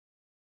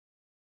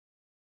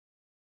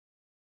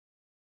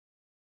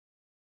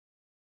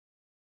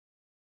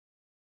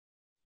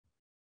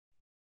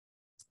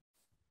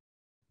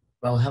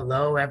Well,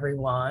 hello,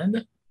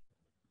 everyone.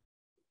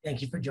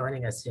 Thank you for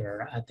joining us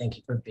here. Thank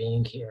you for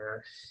being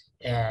here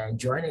and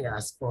joining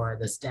us for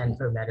the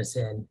Stanford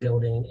Medicine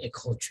Building a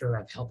Culture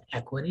of Health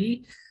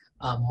Equity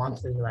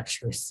monthly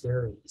lecture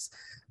series.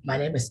 My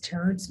name is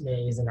Terrence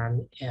Mays, and I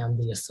am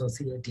the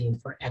Associate Dean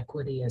for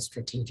Equity and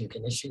Strategic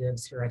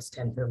Initiatives here at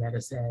Stanford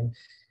Medicine,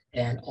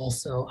 and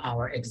also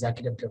our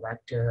Executive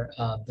Director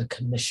of the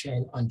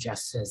Commission on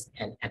Justice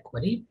and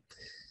Equity.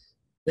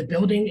 The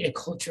Building a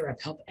Culture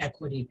of Health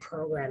Equity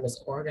program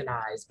is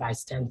organized by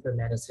Stanford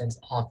Medicine's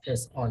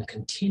Office on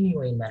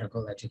Continuing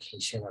Medical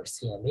Education, or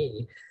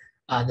CME,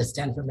 the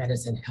Stanford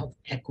Medicine Health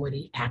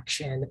Equity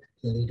Action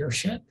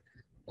Leadership,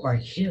 or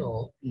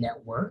HIL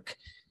network,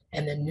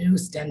 and the new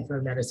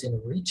Stanford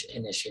Medicine REACH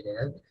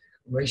initiative,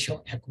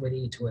 Racial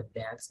Equity to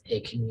Advance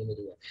a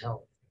Community of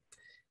Health.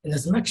 And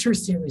this lecture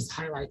series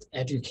highlights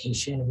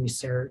education,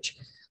 research,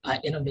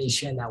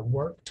 innovation that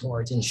work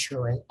towards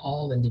ensuring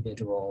all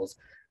individuals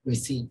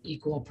receive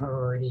equal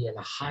priority and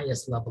the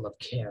highest level of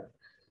care,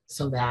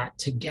 so that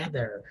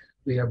together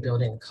we are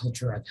building a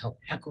culture of health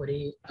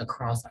equity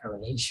across our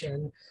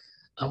nation.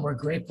 We're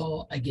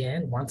grateful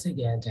once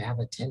again, to have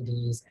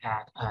attendees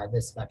at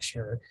this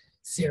lecture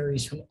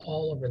series from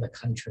all over the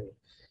country.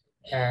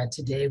 And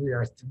today we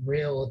are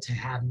thrilled to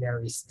have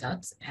Mary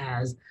Stutz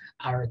as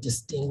our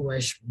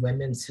distinguished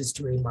Women's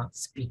History Month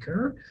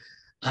speaker.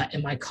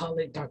 And my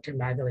colleague, Dr.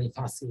 Magali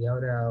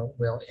Faciotto,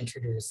 will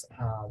introduce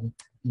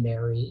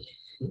Mary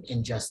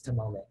in just a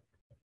moment.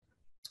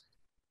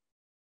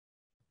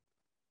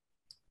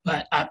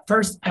 But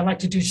first, I'd like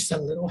to do just a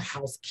little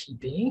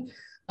housekeeping.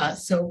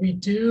 So we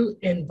do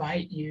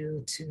invite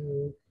you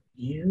to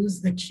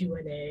use the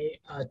Q&A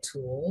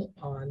tool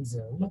on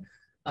Zoom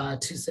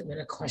to submit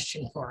a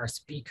question for our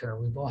speaker.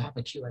 We will have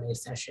a Q&A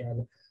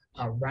session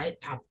right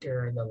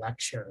after the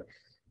lecture.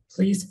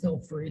 Please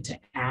feel free to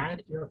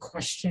add your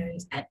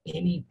questions at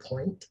any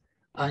point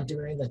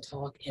during the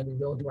talk, and we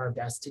will do our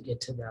best to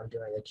get to them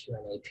during the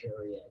Q&A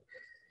period.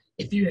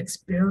 If you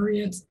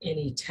experience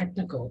any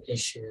technical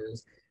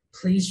issues,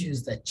 please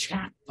use the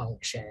chat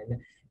function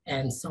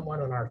and someone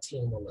on our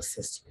team will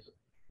assist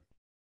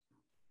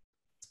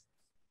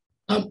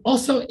you.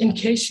 Also, in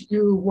case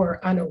you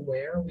were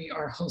unaware, we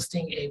are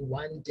hosting a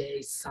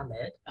one-day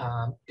summit,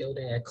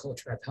 Building a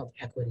Culture of Health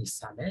Equity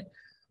Summit,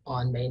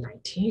 on May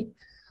 19th.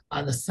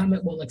 The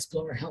summit will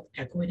explore health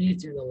equity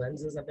through the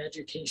lenses of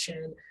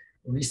education,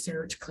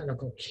 research,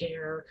 clinical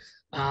care,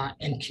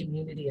 and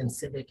community and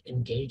civic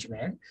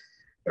engagement.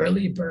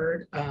 Early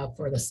bird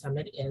for the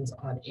summit ends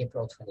on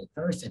April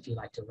 21st if you'd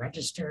like to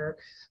register,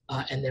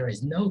 and there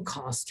is no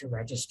cost to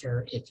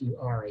register if you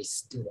are a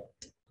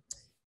student.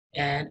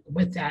 And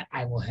with that,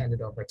 I will hand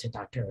it over to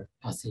Dr.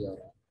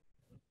 Faciotto.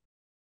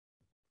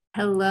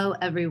 Hello,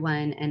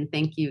 everyone, and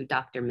thank you,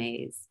 Dr.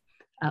 Mays.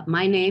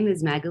 My name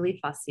is Magali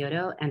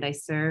Faciotto, and I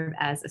serve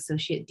as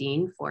Associate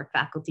Dean for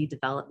Faculty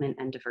Development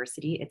and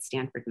Diversity at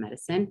Stanford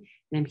Medicine,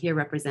 and I'm here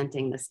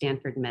representing the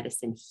Stanford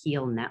Medicine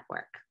HEAL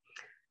Network.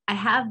 I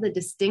have the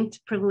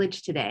distinct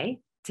privilege today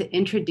to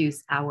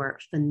introduce our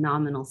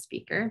phenomenal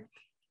speaker.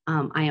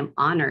 I am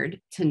honored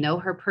to know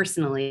her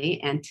personally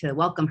and to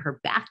welcome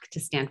her back to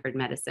Stanford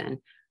Medicine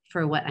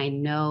for what I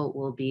know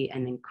will be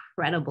an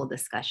incredible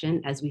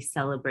discussion as we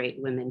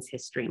celebrate Women's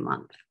History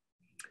Month.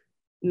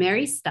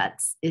 Mary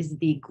Stutz is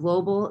the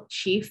Global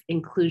Chief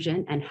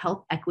Inclusion and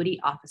Health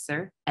Equity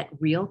Officer at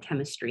Real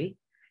Chemistry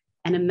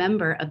and a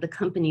member of the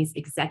company's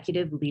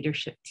executive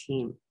leadership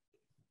team.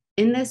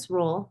 In this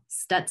role,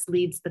 Stutz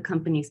leads the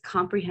company's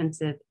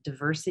comprehensive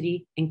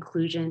diversity,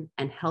 inclusion,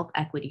 and health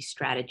equity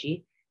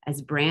strategy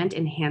as brand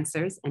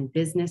enhancers and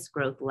business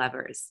growth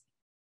levers.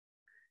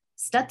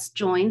 Stutz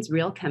joins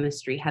Real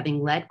Chemistry,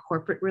 having led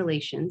corporate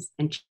relations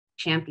and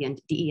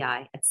championed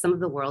DEI at some of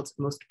the world's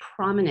most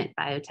prominent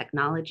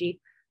biotechnology,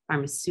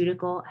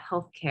 pharmaceutical,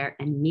 healthcare,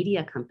 and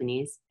media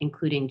companies,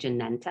 including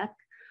Genentech,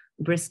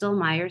 Bristol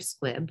Myers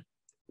Squibb,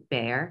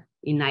 Bayer,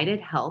 United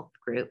Health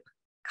Group,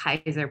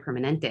 Kaiser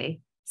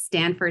Permanente,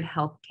 Stanford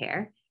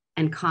Healthcare,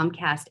 and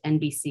Comcast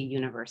NBC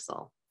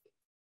Universal.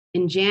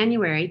 In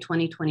January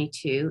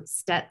 2022,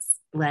 Stutz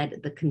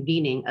led the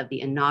convening of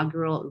the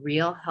inaugural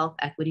Real Health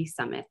Equity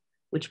Summit,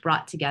 which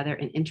brought together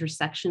an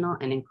intersectional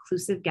and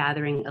inclusive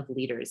gathering of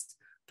leaders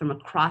from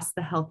across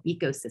the health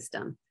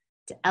ecosystem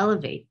to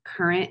elevate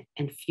current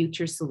and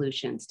future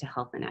solutions to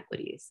health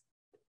inequities.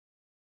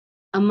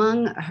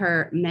 Among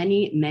her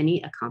many,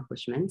 many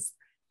accomplishments,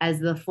 as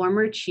the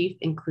former Chief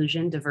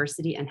Inclusion,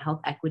 Diversity, and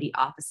Health Equity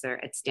Officer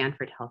at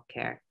Stanford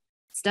Healthcare,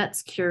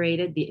 Stutz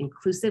curated the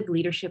Inclusive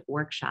Leadership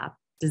Workshop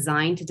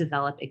designed to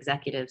develop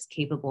executives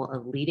capable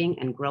of leading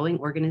and growing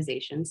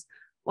organizations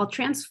while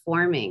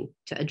transforming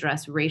to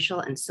address racial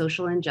and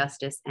social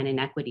injustice and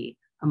inequity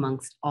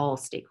amongst all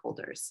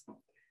stakeholders.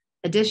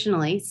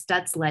 Additionally,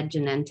 Stutz led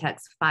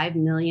Genentech's $5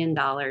 million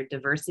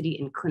Diversity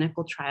in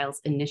Clinical Trials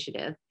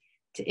initiative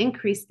to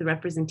increase the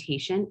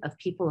representation of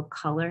people of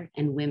color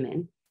and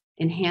women,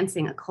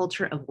 enhancing a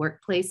culture of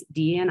workplace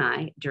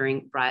DE&I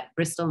during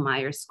Bristol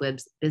Myers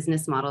Squibb's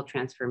business model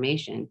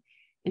transformation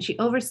and she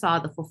oversaw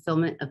the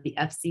fulfillment of the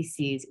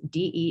FCC's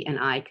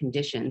DE&I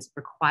conditions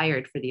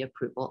required for the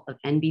approval of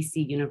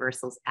NBC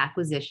Universal's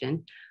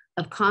acquisition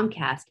of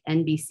Comcast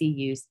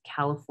NBCU's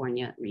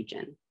California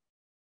region.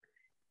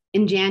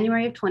 In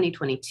January of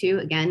 2022,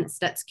 again,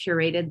 Stutz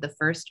curated the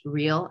first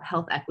real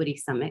health equity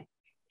summit,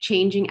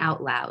 Changing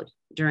Out Loud,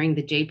 during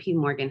the JP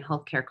Morgan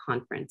Healthcare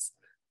Conference,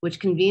 which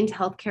convened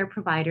healthcare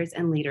providers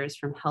and leaders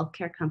from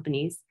healthcare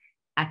companies,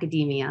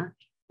 academia,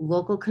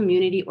 local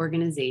community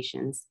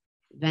organizations,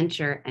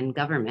 venture, and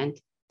government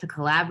to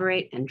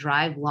collaborate and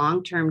drive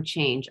long-term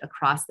change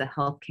across the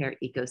healthcare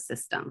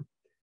ecosystem.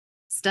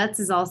 Stutz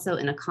is also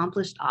an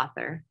accomplished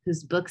author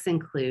whose books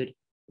include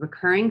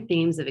Recurring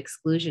Themes of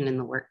Exclusion in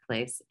the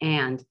Workplace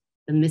and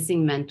The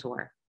Missing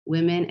Mentor,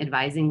 Women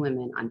Advising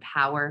Women on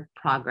Power,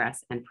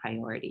 Progress, and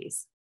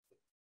Priorities.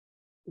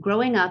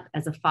 Growing up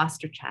as a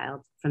foster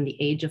child from the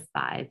age of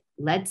 5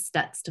 led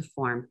Stutz to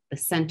form the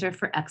Center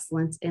for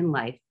Excellence in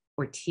Life,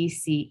 or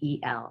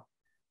TCEL,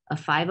 a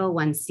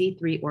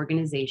 501c3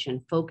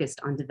 organization focused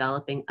on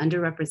developing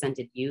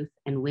underrepresented youth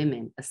and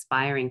women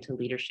aspiring to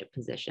leadership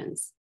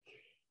positions.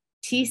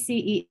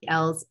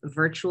 TCEL's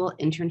virtual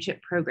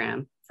internship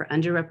program for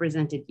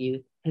underrepresented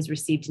youth has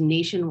received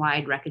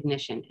nationwide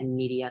recognition and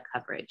media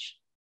coverage.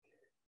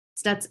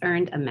 Stutz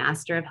earned a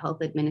Master of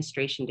Health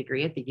Administration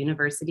degree at the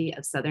University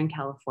of Southern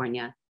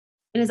California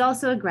and is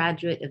also a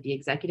graduate of the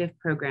Executive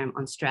Program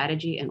on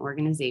Strategy and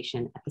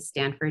Organization at the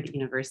Stanford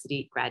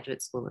University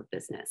Graduate School of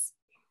Business.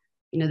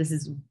 You know, this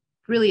is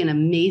really an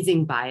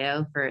amazing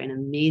bio for an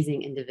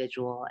amazing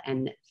individual.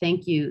 And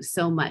thank you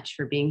so much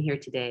for being here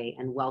today,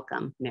 and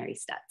welcome, Mary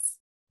Stutz.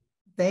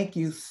 Thank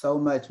you so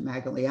much,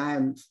 Magali. I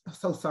am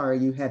so sorry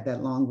you had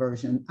that long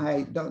version.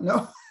 I don't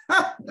know,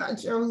 not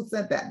sure who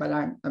said that, but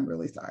I'm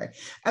really sorry.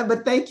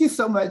 But thank you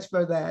so much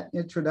for that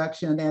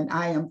introduction. And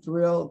I am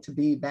thrilled to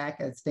be back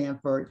at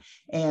Stanford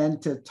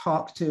and to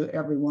talk to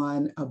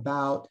everyone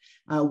about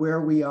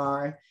where we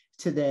are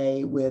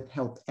today with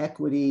health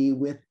equity,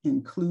 with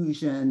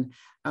inclusion.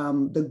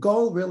 The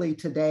goal really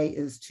today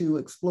is to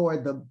explore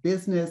the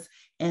business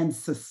and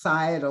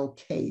societal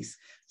case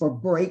for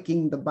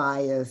breaking the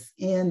bias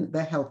in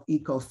the health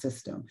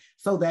ecosystem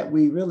so that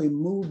we really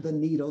move the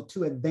needle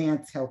to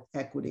advance health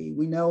equity.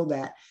 We know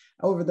that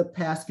over the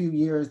past few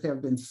years, there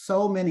have been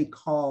so many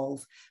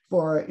calls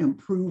for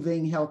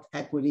improving health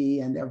equity,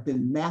 and there have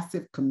been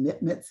massive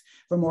commitments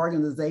from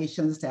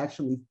organizations to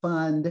actually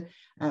fund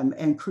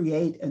and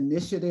create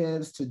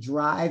initiatives to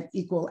drive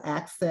equal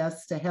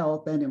access to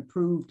health and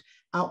improved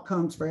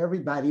outcomes for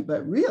everybody.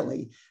 But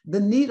really, the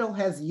needle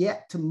has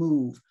yet to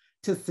move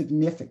to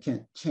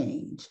significant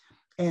change.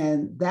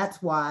 And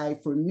that's why,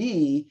 for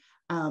me,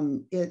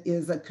 it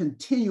is a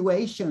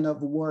continuation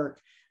of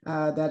work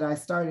that I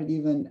started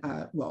even,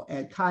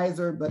 at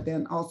Kaiser, but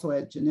then also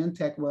at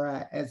Genentech, where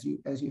I, as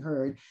you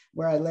heard,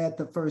 where I led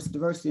the first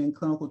diversity in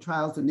clinical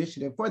trials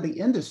initiative for the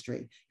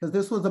industry, because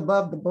this was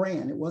above the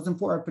brand. It wasn't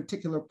for a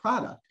particular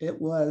product. It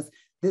was,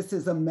 this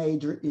is a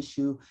major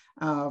issue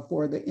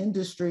for the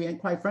industry. And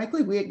quite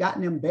frankly, we had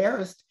gotten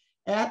embarrassed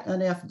at an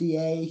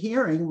FDA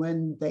hearing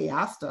when they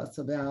asked us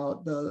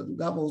about the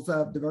levels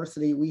of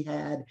diversity we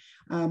had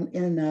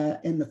in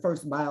the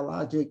first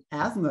biologic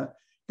asthma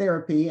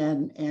therapy,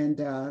 and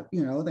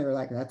you know, they were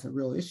like, that's a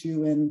real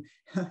issue in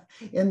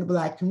the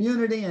Black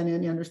community and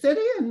in inner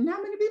city, and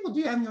how many people do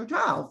you have in your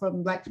trial from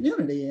the Black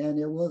community? And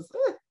it was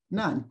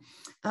none.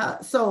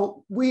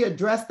 So we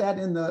addressed that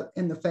in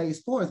the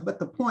phase 4s, but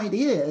the point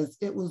is,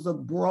 it was a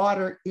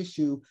broader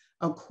issue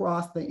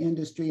across the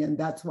industry, and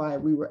that's why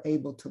we were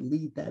able to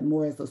lead that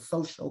more as a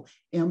social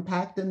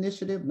impact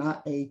initiative,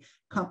 not a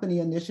company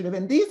initiative.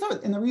 And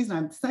the reason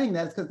I'm saying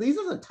that is because these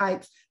are the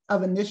types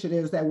of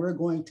initiatives that we're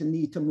going to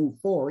need to move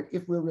forward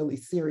if we're really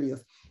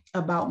serious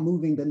about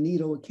moving the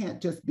needle. It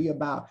can't just be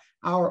about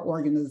our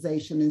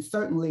organization. And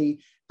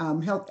certainly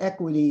health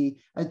equity,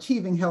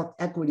 achieving health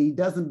equity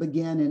doesn't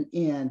begin and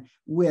end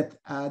with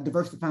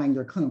diversifying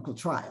your clinical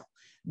trial.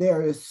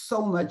 There is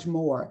so much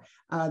more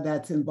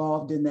that's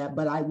involved in that.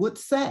 But I would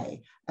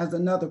say, as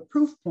another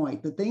proof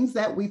point, the things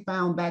that we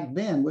found back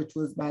then, which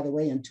was, by the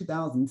way, in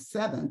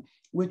 2007,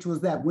 which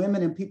was that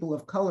women and people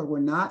of color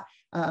were not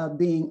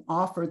being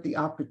offered the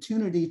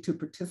opportunity to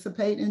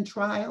participate in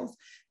trials.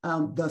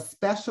 The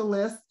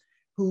specialists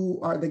who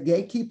are the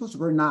gatekeepers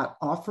were not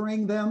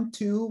offering them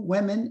to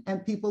women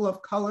and people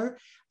of color.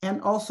 And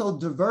also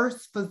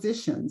diverse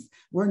physicians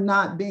were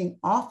not being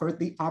offered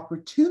the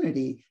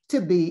opportunity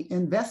to be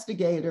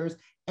investigators.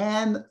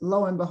 And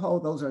lo and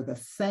behold, those are the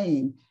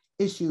same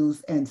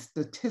issues and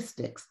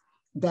statistics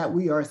that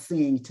we are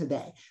seeing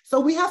today. So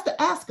we have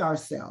to ask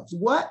ourselves,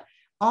 what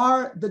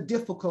are the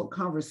difficult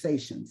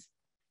conversations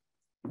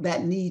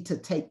that need to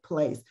take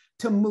place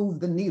to move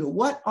the needle?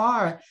 What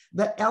are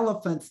the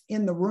elephants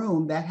in the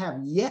room that have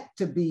yet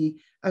to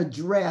be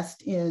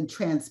addressed in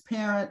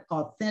transparent,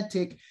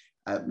 authentic,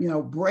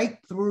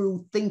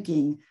 breakthrough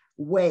thinking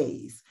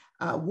ways?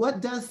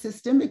 What does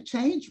systemic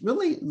change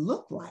really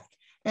look like?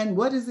 And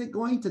what is it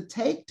going to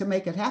take to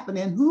make it happen?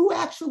 And who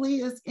actually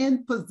is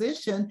in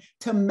position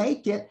to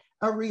make it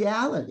a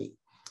reality?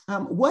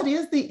 What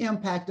is the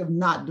impact of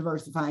not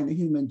diversifying the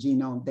Human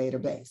Genome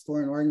Database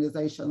for an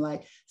organization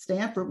like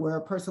Stanford, where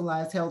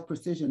personalized health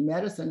precision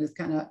medicine is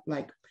kind of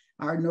like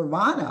our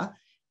nirvana?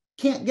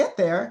 Can't get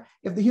there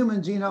if the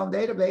Human Genome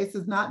Database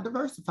is not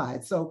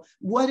diversified. So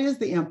what is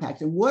the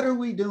impact and what are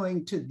we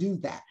doing to do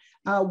that?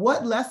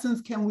 What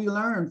lessons can we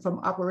learn from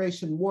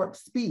Operation Warp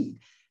Speed?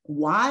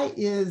 Why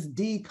is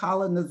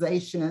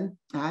decolonization,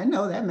 I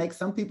know that makes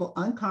some people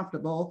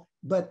uncomfortable,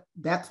 but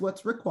that's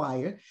what's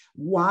required.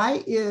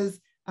 Why is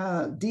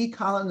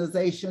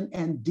decolonization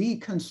and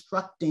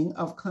deconstructing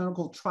of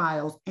clinical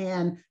trials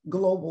and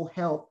global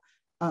health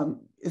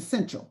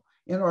essential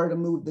in order to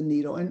move the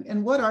needle?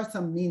 And what are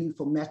some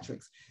meaningful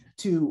metrics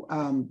to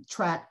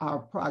track our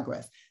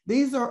progress?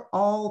 These are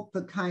all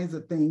the kinds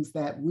of things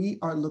that we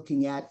are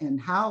looking at, and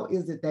how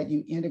is it that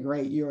you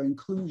integrate your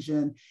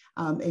inclusion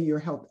and your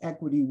health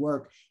equity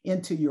work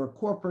into your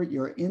corporate,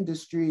 your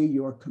industry,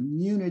 your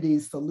community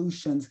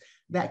solutions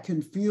that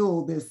can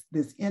fuel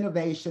this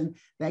innovation,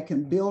 that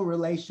can build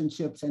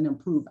relationships and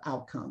improve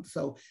outcomes.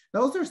 So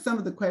those are some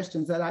of the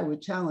questions that I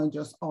would challenge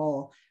us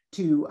all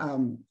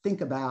to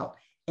think about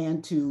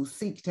and to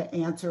seek to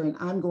answer. And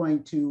I'm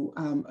going to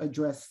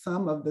address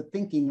some of the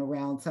thinking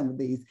around some of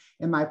these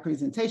in my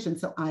presentation.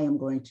 So I am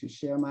going to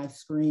share my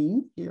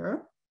screen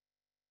here.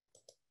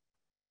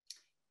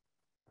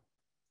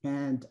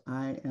 And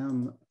I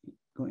am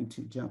going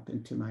to jump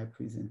into my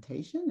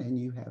presentation, and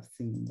you have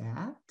seen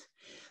that.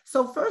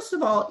 So first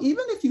of all,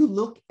 even if you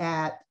look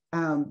at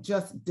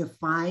just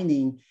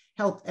defining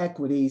health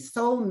equity,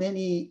 so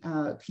many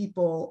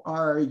people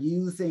are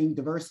using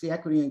diversity,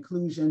 equity,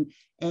 inclusion,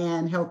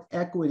 and health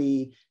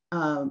equity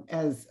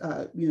as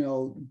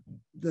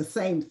the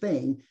same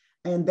thing,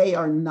 and they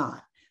are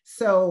not.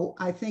 So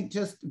I think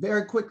just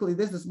very quickly,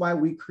 this is why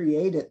we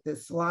created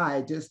this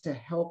slide, just to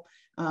help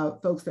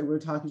folks that we're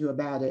talking to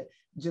about it,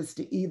 just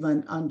to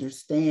even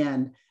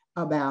understand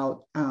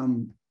about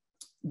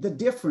the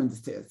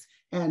differences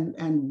and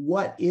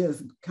what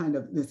is kind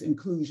of this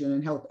inclusion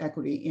and health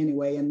equity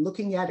anyway, and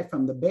looking at it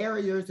from the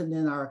barriers and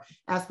then our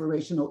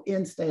aspirational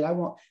end state. I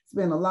won't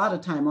spend a lot of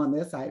time on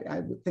this.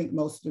 I would think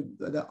most of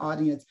the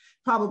audience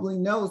probably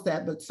knows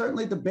that, but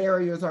certainly the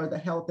barriers are the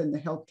health and the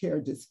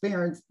healthcare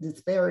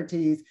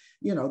disparities,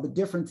 the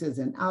differences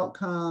in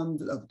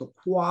outcomes, the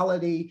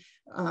quality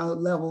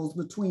levels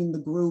between the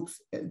groups.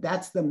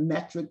 That's the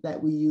metric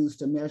that we use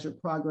to measure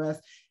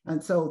progress.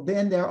 And so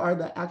then there are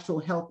the actual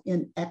health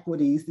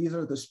inequities. These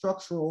are the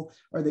structural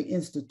or the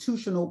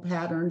institutional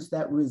patterns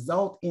that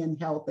result in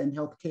health and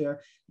healthcare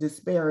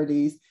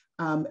disparities.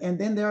 And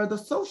then there are the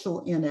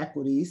social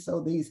inequities. So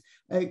these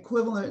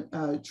equivalent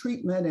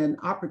treatment and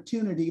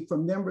opportunity for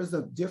members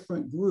of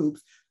different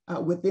groups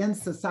within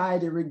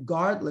society,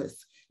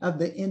 regardless of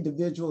the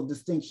individual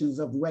distinctions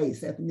of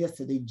race,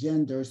 ethnicity,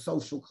 gender,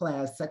 social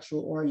class,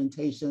 sexual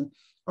orientation,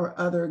 or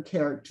other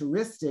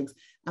characteristics.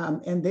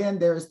 And then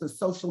there's the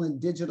social and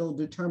digital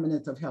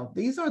determinants of health.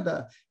 These are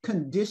the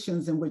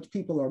conditions in which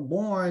people are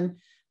born,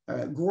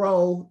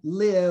 grow,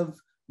 live,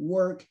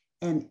 work,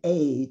 and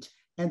age.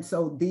 And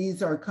so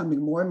these are coming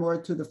more and more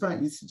to the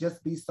front. It used to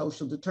just be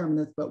social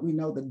determinants, but we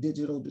know the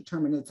digital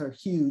determinants are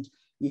huge.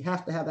 You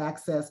have to have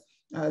access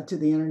to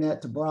the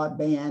internet, to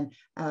broadband,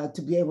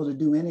 to be able to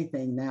do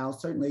anything now.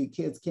 Certainly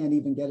kids can't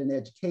even get an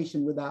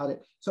education without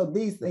it. So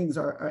these things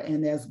are,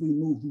 and as we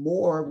move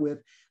more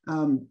with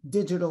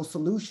digital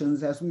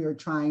solutions, as we are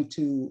trying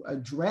to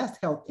address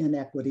health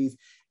inequities,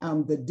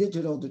 the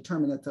digital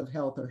determinants of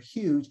health are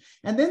huge.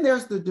 And then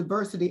there's the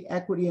diversity,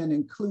 equity, and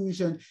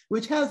inclusion,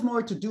 which has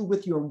more to do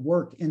with your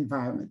work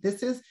environment.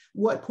 This is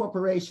what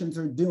corporations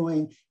are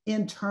doing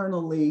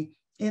internally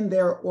in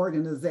their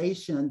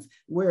organizations,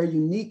 where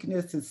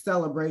uniqueness is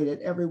celebrated,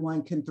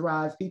 everyone can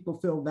thrive, people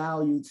feel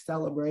valued,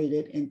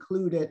 celebrated,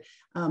 included.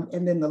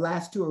 And then the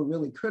last two are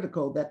really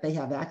critical, that they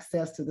have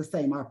access to the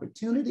same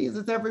opportunities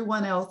as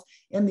everyone else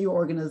in the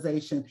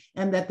organization,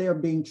 and that they're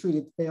being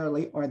treated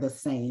fairly or the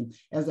same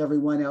as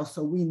everyone else.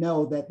 So we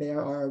know that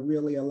there are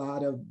really a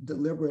lot of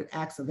deliberate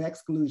acts of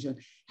exclusion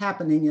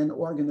happening in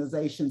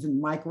organizations,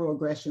 and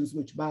microaggressions,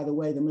 which, by the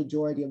way, the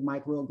majority of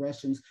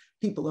microaggressions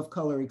people of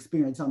color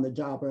experience on the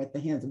job are at the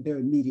hands of their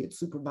immediate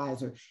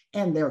supervisor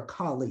and their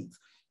colleagues.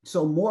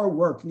 So more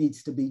work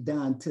needs to be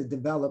done to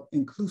develop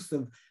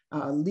inclusive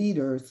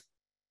leaders,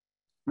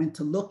 and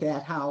to look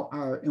at how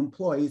our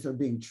employees are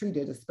being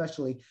treated,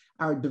 especially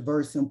our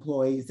diverse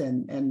employees.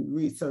 And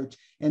research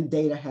and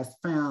data has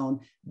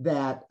found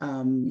that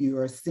you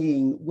are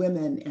seeing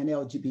women and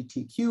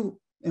LGBTQ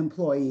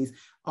employees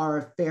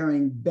are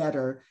faring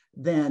better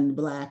than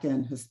Black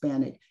and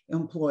Hispanic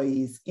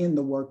employees in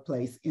the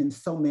workplace in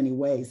so many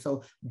ways.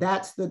 So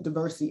that's the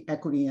diversity,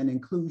 equity, and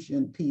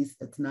inclusion piece.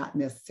 It's not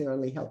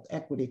necessarily health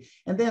equity.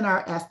 And then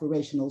our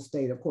aspirational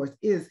state, of course,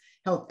 is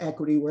health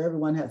equity, where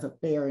everyone has a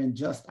fair and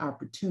just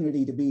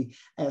opportunity to be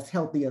as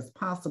healthy as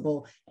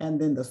possible. And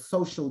then the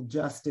social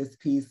justice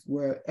piece,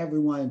 where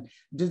everyone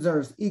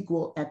deserves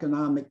equal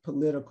economic,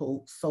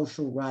 political,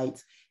 social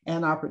rights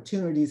and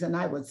opportunities. And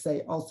I would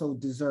say also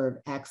deserve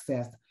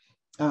access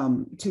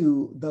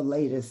to the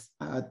latest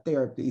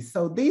therapies.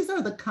 So these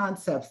are the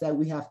concepts that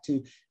we have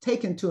to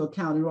take into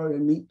account in order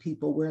to meet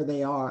people where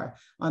they are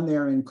on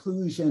their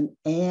inclusion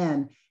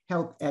and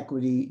health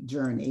equity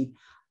journey.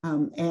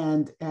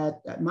 And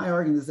at my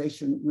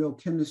organization, Real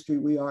Chemistry,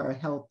 we are a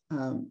health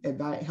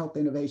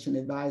innovation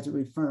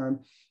advisory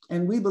firm.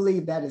 And we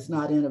believe that it's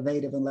not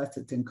innovative unless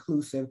it's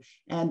inclusive.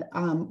 And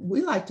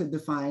we like to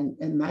define,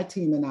 and my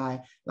team and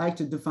I like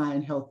to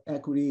define health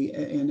equity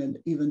in an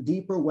even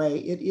deeper way.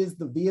 It is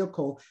the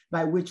vehicle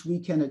by which we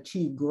can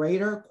achieve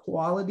greater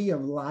quality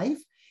of life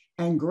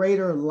and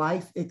greater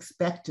life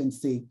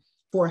expectancy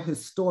for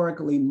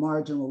historically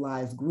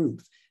marginalized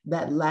groups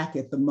that lack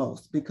it the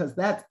most, because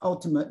that's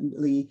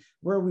ultimately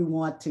where we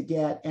want to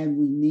get, and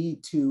we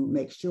need to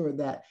make sure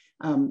that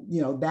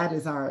that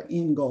is our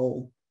end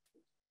goal.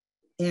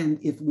 And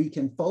if we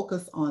can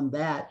focus on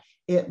that,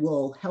 it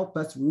will help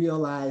us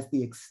realize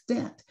the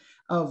extent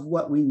of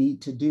what we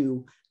need to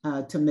do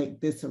to make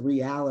this a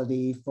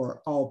reality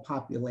for all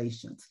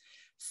populations.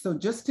 So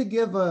just to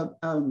give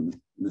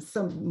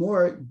some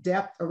more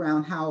depth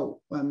around how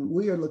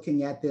we are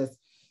looking at this,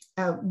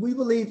 we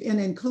believe in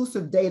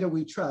inclusive data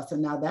we trust.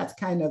 And now that's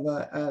kind of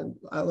a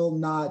little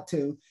nod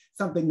to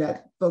something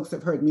that folks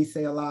have heard me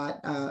say a lot.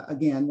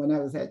 Again, when I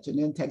was at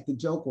Genentech, the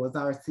joke was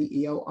our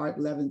CEO, Art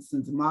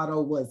Levinson's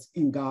motto was,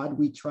 "In God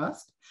we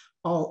trust,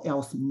 all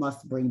else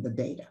must bring the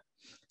data."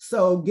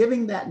 So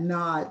giving that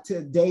nod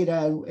to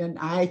data, and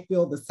I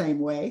feel the same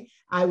way,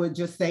 I would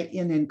just say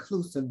in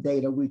inclusive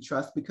data we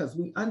trust, because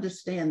we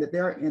understand that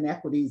there are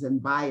inequities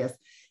and bias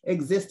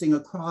existing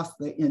across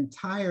the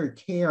entire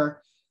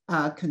care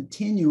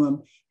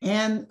continuum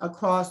and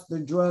across the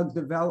drug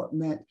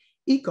development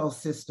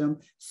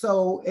ecosystem.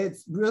 So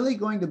it's really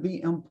going to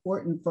be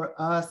important for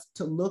us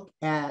to look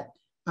at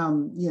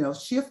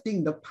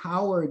shifting the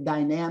power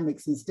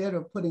dynamics instead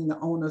of putting the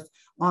onus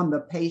on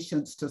the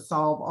patients to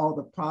solve all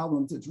the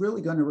problems. It's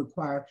really going to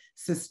require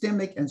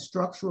systemic and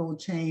structural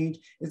change.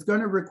 It's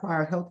going to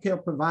require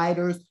healthcare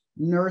providers,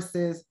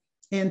 nurses,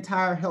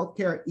 entire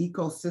healthcare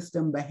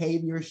ecosystem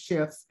behavior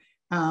shifts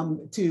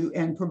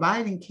and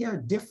providing care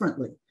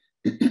differently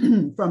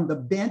from the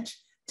bench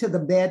to the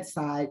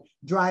bedside,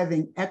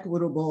 driving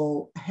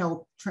equitable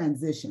health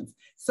transitions.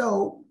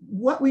 So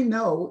what we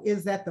know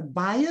is that the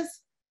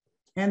bias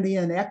and the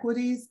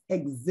inequities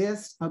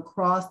exist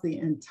across the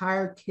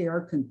entire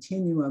care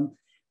continuum,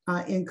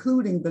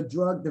 including the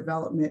drug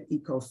development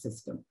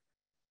ecosystem.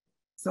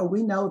 So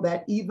we know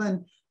that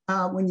even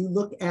when you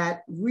look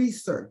at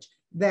research,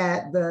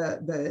 that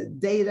the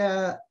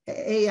data,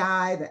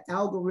 AI, the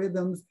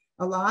algorithms,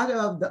 a lot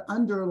of the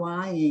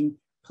underlying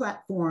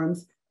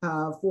platforms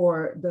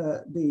for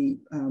the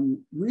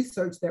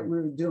research that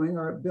we're doing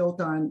are built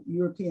on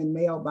European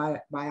male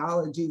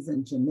biologies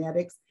and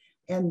genetics.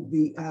 And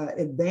the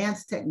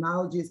advanced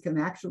technologies can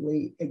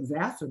actually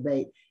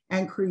exacerbate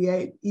and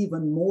create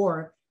even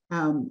more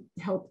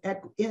health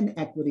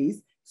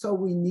inequities. So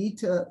we need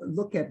to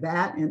look at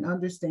that and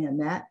understand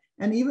that.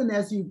 And even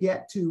as you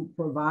get to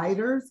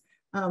providers,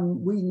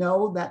 we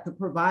know that the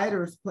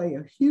providers play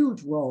a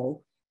huge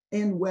role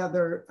in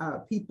whether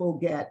people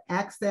get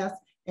access.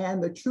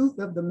 And the truth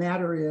of the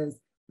matter is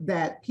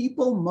that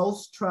people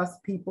most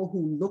trust people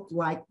who look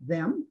like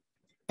them.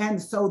 And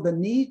so the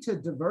need to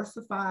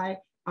diversify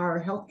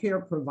our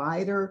healthcare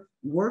provider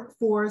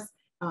workforce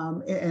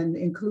and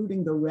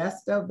including the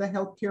rest of the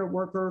healthcare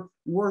worker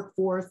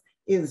workforce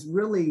is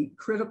really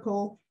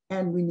critical.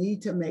 And we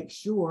need to make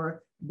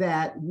sure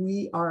that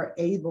we are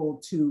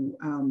able to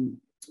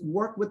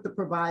work with the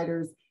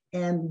providers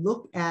and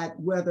look at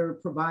whether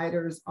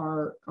providers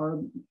are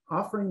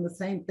offering the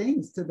same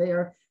things to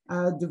their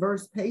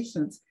diverse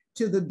patients,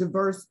 to the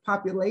diverse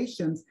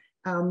populations.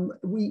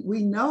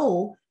 We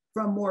know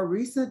from more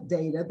recent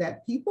data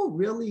that people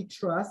really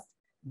trust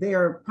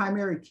their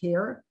primary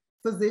care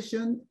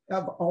physician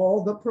of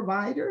all the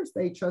providers.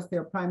 They trust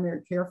their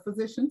primary care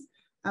physicians,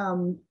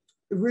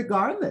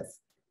 regardless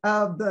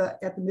of the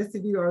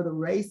ethnicity or the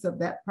race of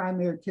that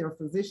primary care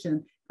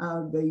physician.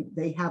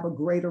 They have a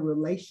greater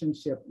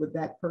relationship with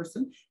that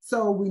person.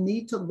 So we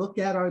need to look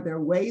at, are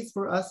there ways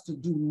for us to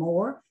do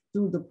more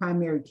through the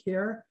primary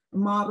care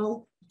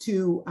model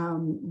to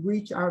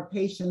reach our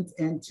patients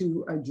and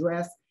to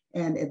address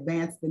and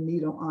advance the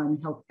needle on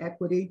health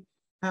equity?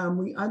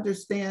 We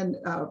understand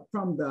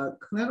from the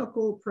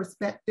clinical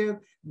perspective,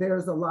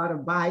 there's a lot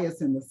of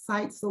bias in the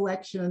site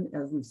selection,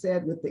 as we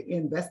said, with the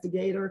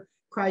investigator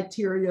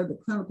criteria, the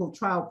clinical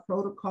trial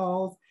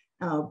protocols,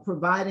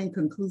 providing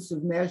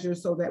conclusive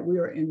measures so that we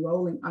are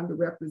enrolling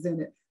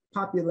underrepresented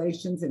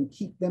populations and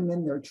keep them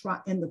in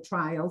the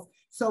trials.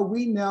 So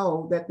we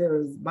know that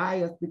there is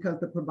bias because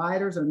the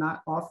providers are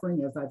not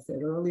offering, as I've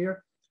said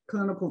earlier,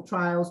 clinical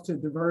trials to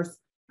diverse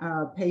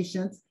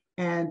patients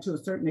and to a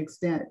certain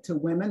extent to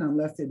women,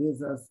 unless it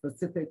is a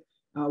specific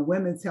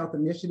women's health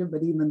initiative.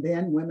 But even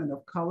then, women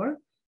of color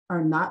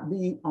are not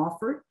being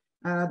offered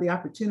the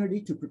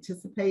opportunity to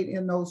participate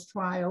in those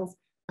trials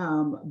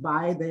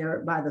by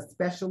the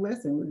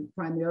specialists, and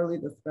primarily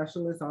the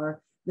specialists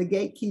are the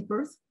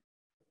gatekeepers.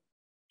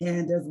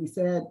 And as we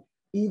said,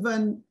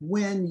 even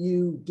when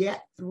you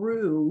get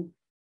through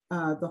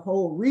the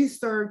whole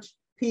research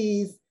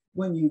piece,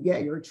 when you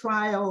get your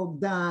trial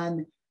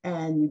done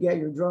and you get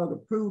your drug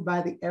approved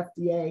by the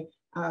FDA,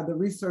 the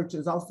research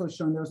has also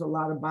shown there's a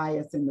lot of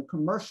bias in the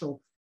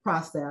commercial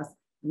process,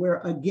 where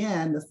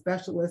again, the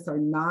specialists are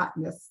not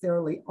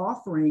necessarily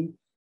offering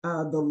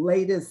the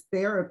latest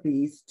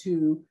therapies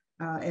to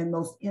and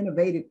most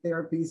innovative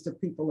therapies to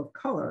people of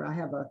color. I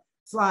have a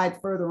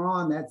slide further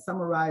on that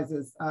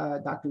summarizes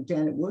Dr.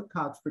 Janet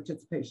Woodcock's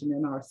participation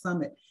in our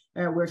summit,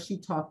 where she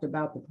talked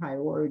about the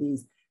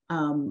priorities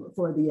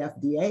for the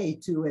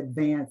FDA to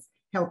advance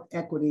health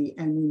equity.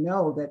 And we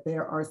know that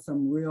there are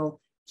some real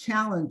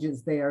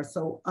challenges there.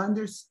 So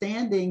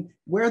understanding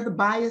where the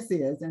bias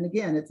is, and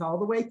again, it's all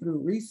the way through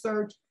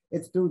research,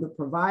 it's through the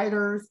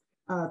providers,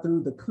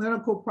 through the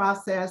clinical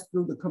process,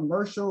 through the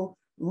commercial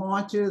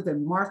launches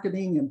and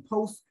marketing and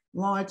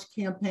post-launch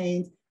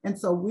campaigns. And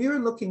so we're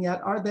looking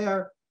at, are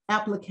there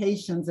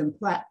applications and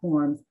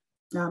platforms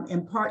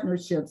and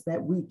partnerships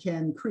that we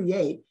can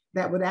create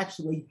that would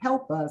actually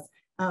help us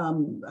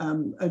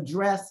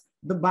address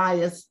the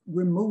bias,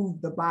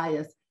 remove the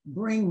bias,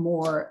 bring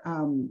more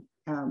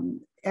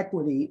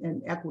equity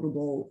and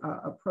equitable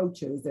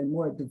approaches and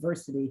more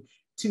diversity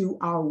to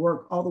our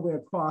work all the way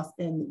across.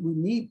 And we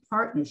need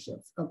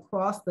partnerships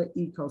across the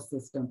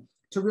ecosystem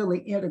to really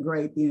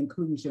integrate the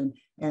inclusion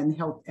and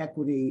health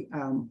equity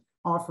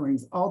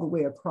offerings all the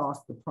way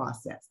across the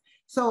process.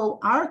 So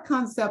our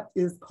concept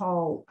is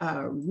called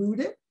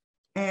Rooted.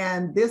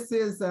 And this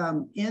is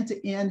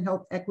end-to-end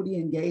health equity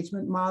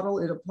engagement model.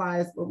 It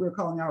applies what we're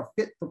calling our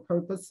fit for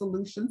purpose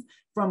solutions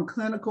from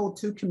clinical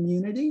to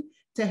community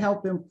to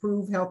help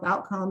improve health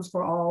outcomes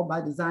for all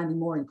by designing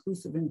more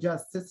inclusive and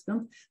just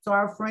systems. So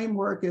our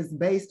framework is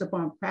based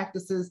upon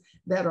practices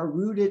that are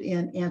rooted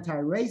in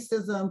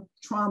anti-racism,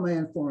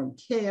 trauma-informed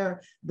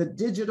care, the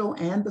digital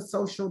and the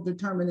social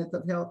determinants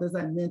of health, as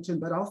I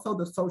mentioned, but also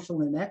the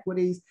social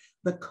inequities,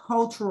 the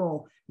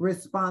cultural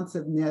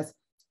responsiveness.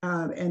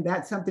 And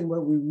that's something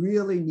where we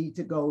really need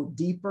to go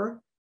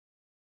deeper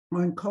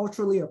on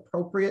culturally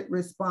appropriate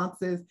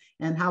responses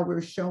and how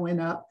we're showing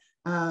up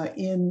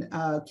in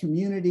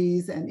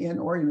communities and in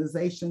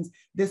organizations.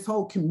 This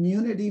whole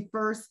community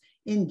first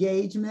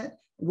engagement,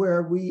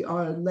 where we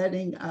are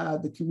letting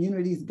the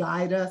communities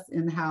guide us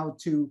in how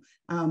to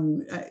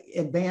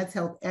advance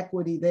health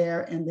equity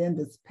there. And then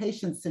this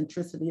patient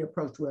centricity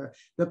approach, where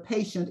the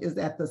patient is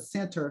at the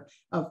center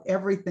of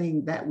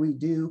everything that we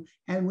do.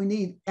 And we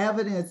need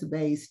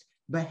evidence-based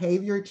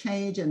behavior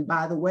change. And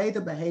by the way,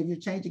 the behavior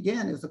change,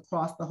 again, is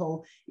across the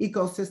whole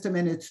ecosystem,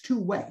 and it's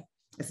two-way.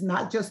 It's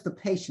not just the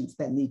patients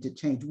that need to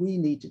change. We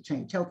need to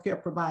change.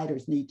 Healthcare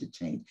providers need to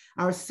change.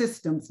 Our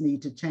systems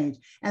need to change.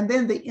 And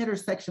then the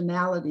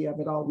intersectionality of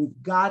it all.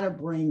 We've got to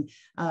bring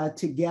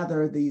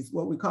together these,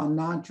 what we call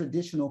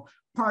non-traditional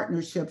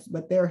partnerships,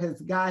 but there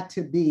has got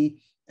to be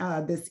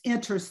this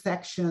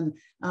intersection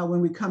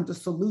when we come to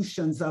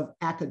solutions of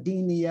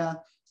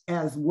academia,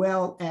 as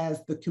well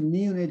as the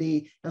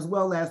community, as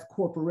well as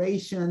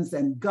corporations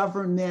and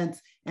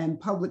governments and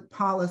public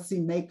policy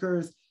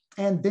makers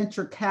and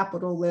venture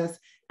capitalists.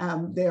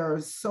 There are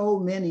so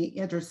many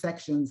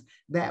intersections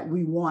that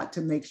we want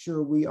to make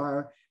sure we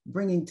are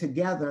bringing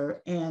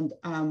together. And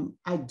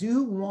I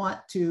do want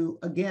to,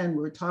 again,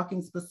 we're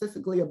talking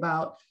specifically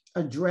about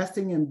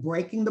addressing and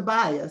breaking the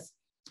bias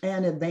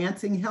and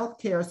advancing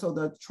healthcare. So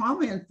the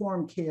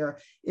trauma-informed care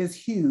is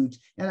huge.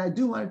 And I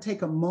do want to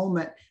take a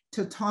moment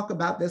to talk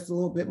about this a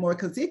little bit more,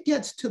 because it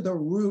gets to the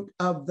root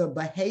of the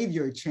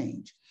behavior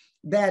change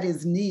that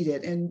is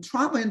needed. And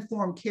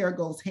trauma-informed care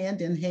goes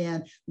hand in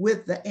hand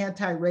with the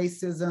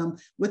anti-racism,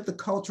 with the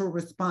cultural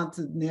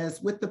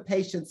responsiveness, with the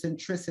patient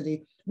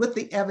centricity, with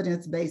the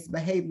evidence-based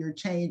behavior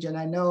change. And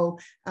I know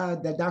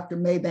that Dr.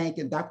 Maybank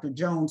and Dr.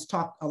 Jones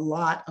talked a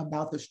lot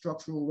about the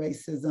structural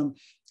racism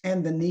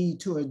and the need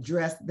to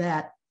address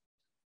that.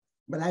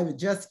 But I would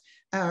just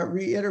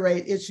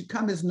reiterate, it should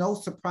come as no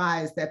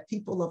surprise that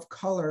people of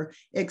color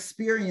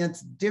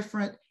experience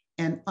different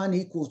and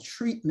unequal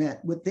treatment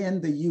within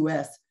the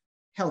US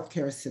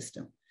healthcare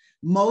system.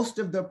 Most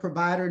of the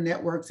provider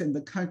networks in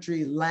the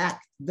country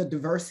lack the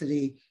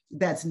diversity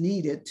that's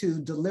needed to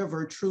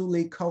deliver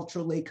truly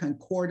culturally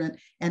concordant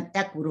and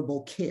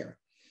equitable care.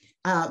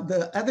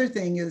 The other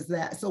thing is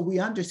that, so we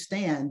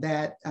understand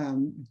that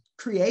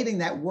creating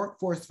that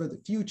workforce for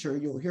the future,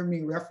 you'll hear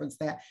me reference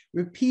that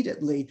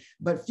repeatedly,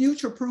 but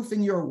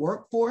future-proofing your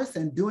workforce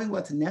and doing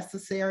what's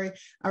necessary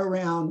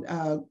around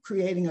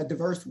creating a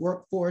diverse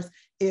workforce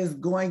is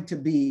going to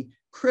be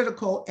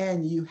critical,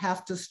 and you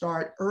have to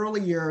start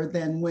earlier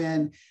than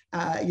when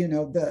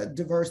the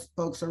diverse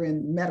folks are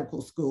in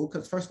medical school,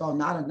 because first of all,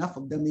 not enough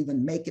of them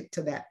even make it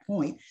to that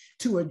point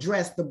to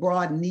address the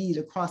broad need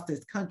across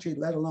this country,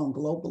 let alone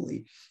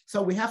globally.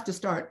 So we have to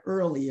start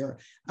earlier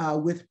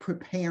with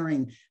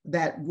preparing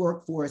that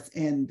workforce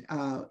and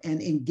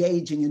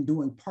engaging and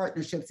doing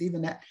partnerships.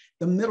 Even at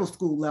the middle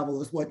school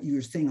level is what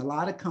you're seeing. A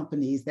lot of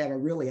companies that are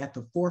really at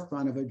the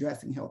forefront of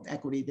addressing health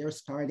equity, they're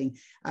starting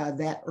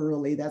that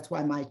early. That's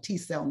why my TC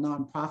Cell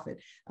nonprofit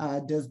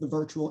does the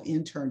virtual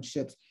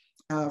internships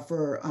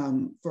for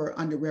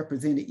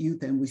underrepresented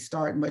youth, and we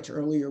start much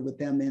earlier with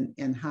them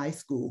in high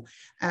school.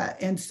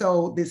 And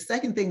so the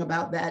second thing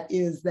about that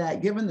is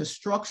that given the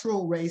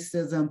structural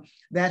racism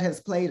that has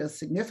played a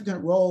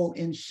significant role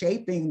in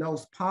shaping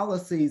those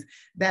policies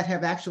that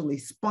have actually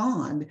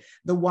spawned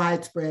the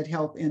widespread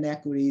health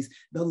inequities,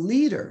 the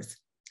leaders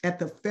at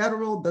the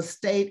federal, the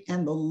state,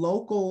 and the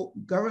local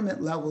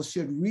government level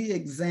should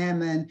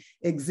re-examine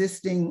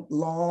existing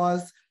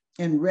laws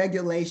and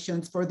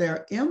regulations for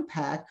their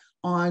impact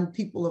on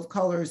people of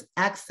color's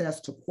access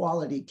to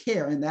quality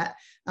care. And that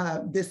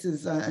this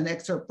is an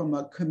excerpt from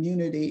a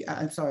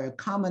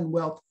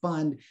Commonwealth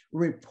Fund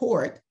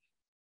report.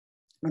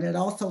 And it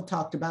also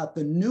talked about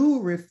the new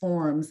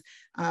reforms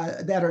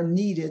that are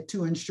needed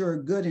to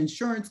ensure good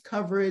insurance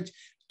coverage,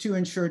 to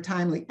ensure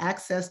timely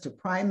access to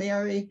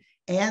primary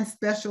and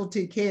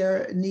specialty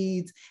care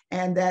needs,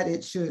 and that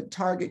it should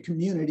target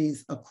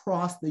communities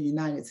across the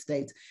United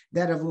States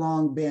that have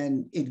long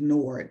been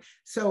ignored.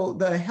 So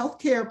the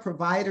healthcare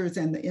providers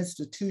and the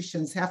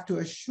institutions have to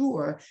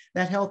assure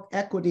that health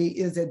equity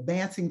is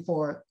advancing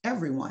for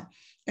everyone.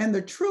 And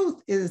the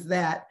truth is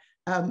that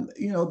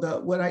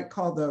what I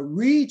call the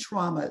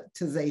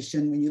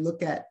re-traumatization, when you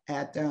look at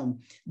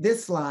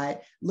this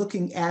slide,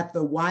 looking at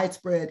the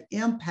widespread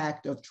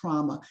impact of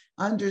trauma,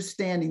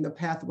 understanding the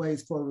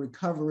pathways for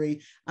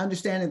recovery,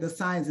 understanding the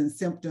signs and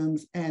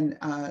symptoms, and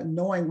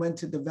knowing when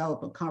to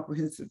develop a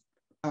comprehensive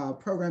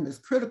program is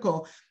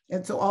critical.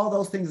 And so all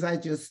those things I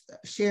just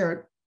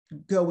shared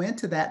go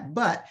into that.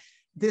 But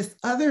this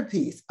other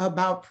piece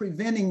about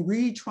preventing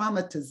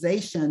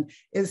re-traumatization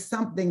is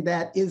something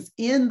that is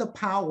in the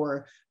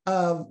power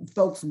of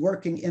folks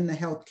working in the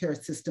healthcare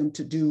system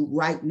to do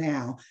right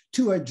now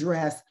to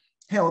address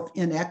health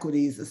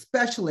inequities,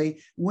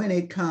 especially when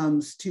it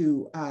comes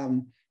to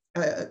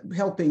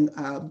helping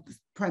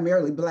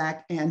primarily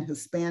Black and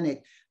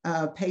Hispanic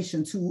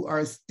patients who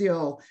are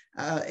still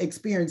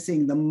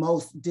experiencing the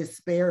most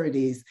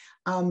disparities.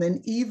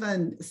 And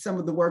even some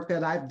of the work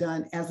that I've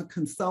done as a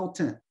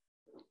consultant,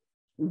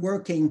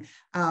 working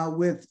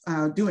with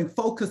doing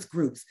focus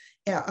groups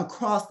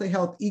across the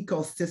health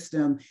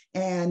ecosystem.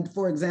 And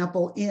for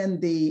example, in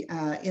the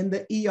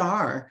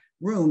ER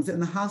rooms in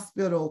the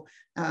hospitals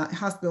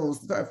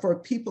for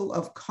people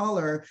of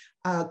color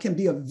can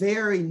be a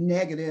very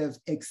negative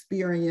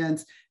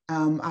experience.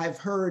 I've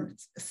heard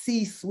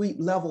C-suite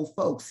level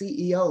folks,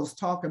 CEOs,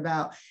 talk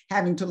about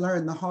having to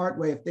learn the hard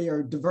way if they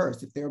are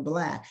diverse, if they're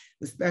Black,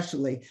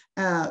 especially,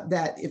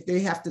 that if they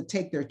have to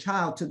take their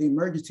child to the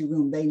emergency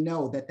room, they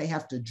know that they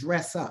have to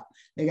dress up.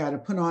 They got to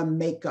put on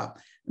makeup,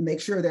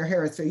 make sure their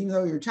hair is, so even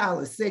though your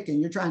child is sick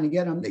and you're trying to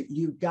get them,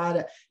 you've got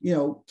to,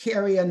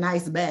 carry a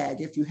nice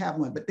bag if you have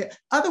one. But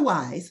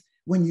otherwise,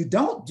 when you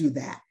don't do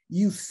that,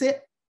 you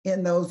sit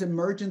in those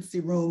emergency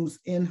rooms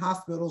in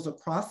hospitals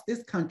across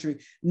this country,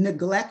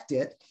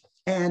 neglected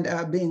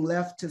and being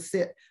left to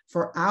sit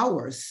for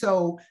hours.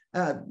 So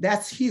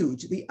that's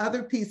huge. The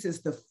other piece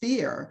is the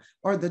fear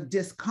or the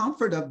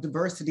discomfort of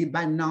diversity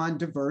by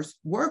non-diverse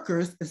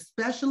workers,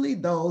 especially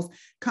those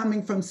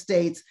coming from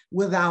states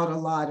without a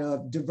lot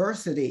of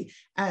diversity.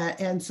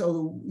 And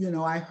so,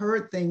 I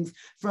heard things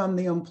from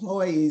the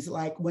employees,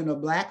 like when a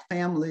Black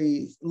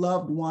family's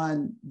loved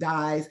one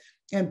dies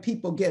and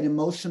people get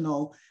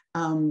emotional,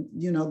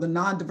 the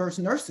non-diverse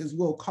nurses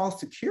will call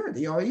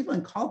security or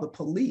even call the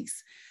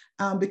police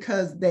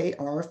because they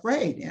are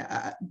afraid,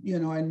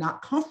 and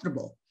not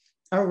comfortable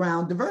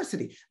around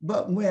diversity.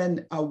 But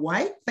when a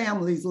white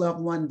family's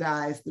loved one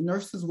dies, the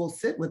nurses will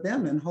sit with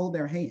them and hold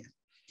their hand.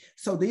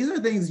 So these are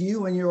things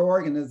you and your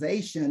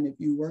organization, if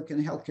you work in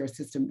a healthcare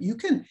system, you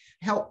can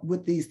help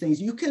with these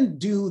things. You can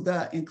do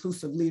the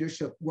inclusive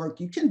leadership work.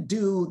 You can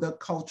do the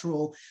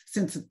cultural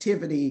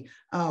sensitivity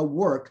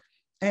work.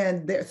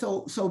 And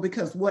so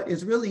because what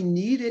is really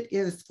needed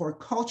is for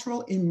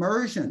cultural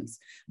immersions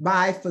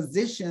by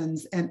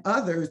physicians and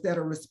others that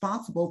are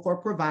responsible for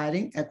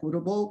providing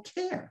equitable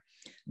care.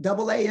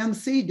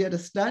 AAMC did a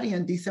study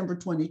in December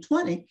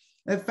 2020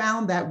 that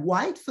found that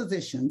white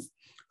physicians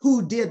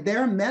who did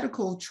their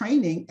medical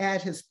training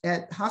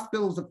at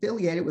hospitals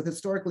affiliated with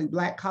historically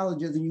Black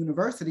colleges and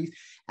universities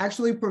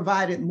actually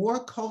provided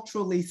more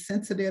culturally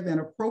sensitive and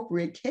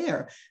appropriate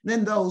care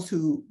than those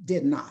who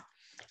did not.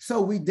 So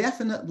we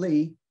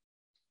definitely,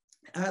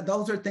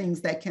 those are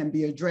things that can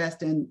be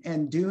addressed,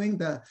 and doing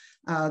the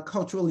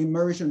cultural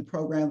immersion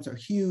programs are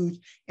huge.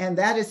 And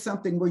that is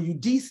something where you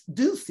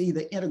do see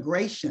the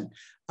integration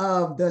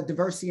of the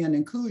diversity and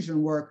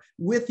inclusion work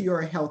with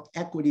your health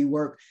equity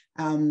work,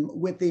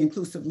 with the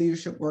inclusive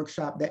leadership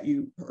workshop that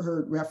you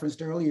heard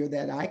referenced earlier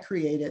that I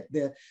created.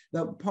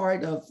 The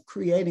part of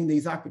creating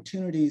these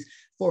opportunities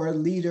for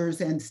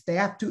leaders and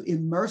staff to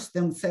immerse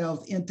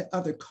themselves into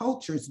other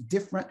cultures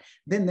different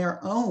than their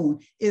own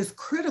is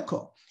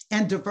critical.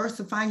 And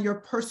diversifying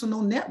your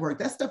personal network,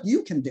 that's stuff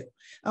you can do.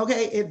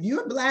 Okay, if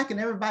you're Black and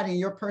everybody in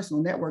your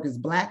personal network is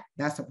Black,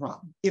 that's a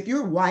problem. If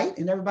you're white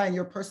and everybody in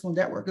your personal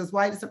network is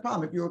white, it's a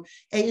problem. If you're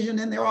Asian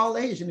and they're all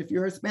Asian, if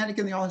you're Hispanic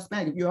and they're all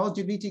Hispanic, if you're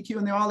LGBTQ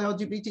and they're all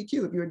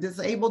LGBTQ. If you're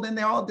disabled, then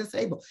they're all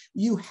disabled.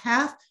 You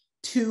have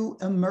to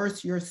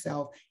immerse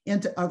yourself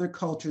into other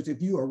cultures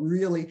if you are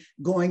really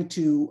going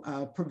to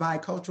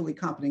provide culturally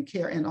competent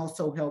care and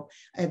also help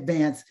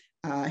advance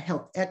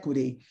health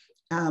equity.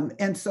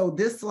 And so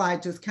this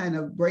slide just kind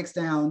of breaks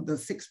down the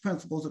 6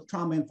 principles of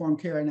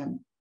trauma-informed care. And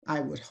I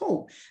would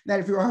hope that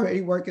if you're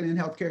already working in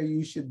healthcare,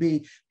 you should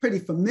be pretty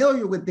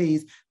familiar with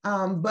these.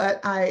 But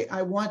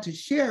I want to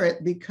share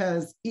it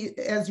because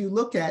as you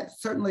look at,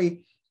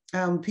 certainly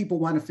people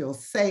want to feel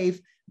safe.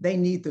 They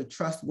need the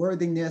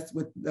trustworthiness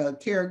with the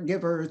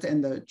caregivers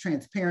and the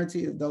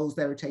transparency of those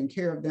that are taking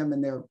care of them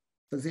and their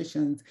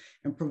physicians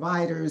and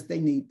providers. They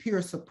need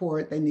peer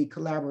support. They need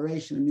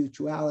collaboration and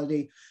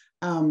mutuality.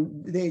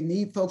 They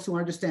need folks who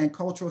understand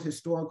cultural,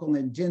 historical,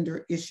 and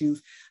gender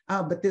issues.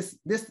 But this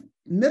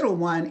middle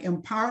one,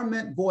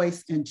 empowerment,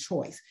 voice, and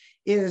choice,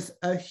 is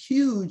a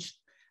huge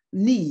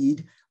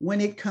need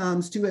when it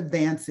comes to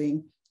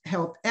advancing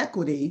health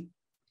equity,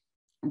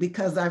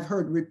 because I've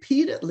heard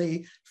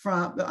repeatedly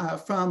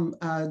from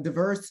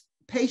diverse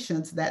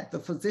patients that the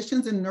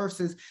physicians and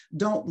nurses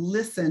don't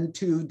listen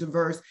to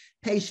diverse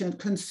patient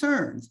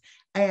concerns.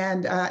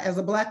 And as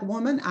a Black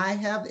woman, I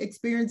have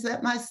experienced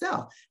that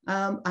myself.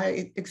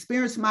 I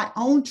experienced my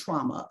own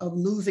trauma of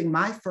losing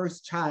my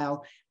first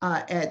child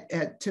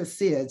to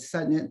SIDS,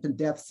 sudden infant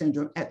death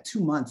syndrome, at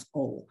 2 months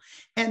old.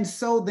 And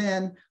so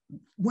then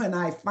when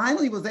I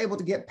finally was able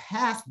to get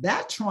past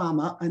that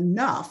trauma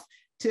enough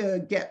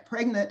to get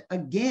pregnant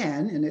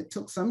again, and it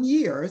took some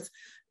years,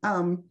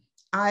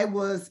 I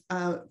was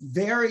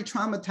very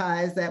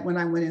traumatized that when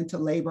I went into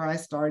labor, I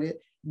started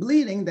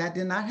bleeding. That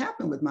did not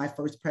happen with my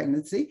first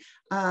pregnancy.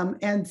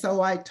 And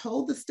so I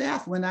told the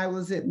staff when I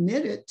was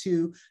admitted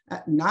to,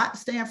 not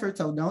Stanford,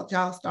 so don't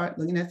y'all start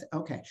looking at,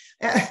 okay.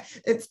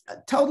 It's a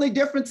totally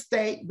different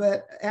state,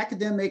 but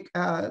academic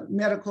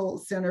medical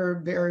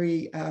center,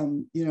 very,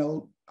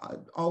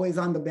 always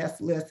on the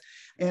best list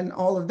and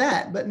all of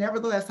that. But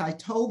nevertheless, I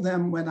told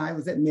them when I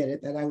was admitted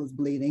that I was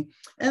bleeding,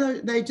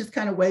 and they just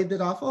kind of waved it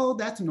off. Oh,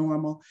 that's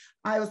normal.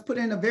 I was put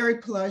in a very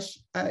plush,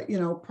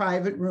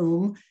 private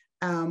room.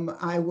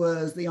 I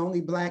was the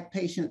only Black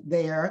patient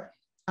there.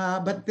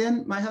 But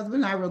then my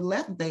husband and I were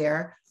left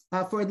there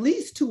for at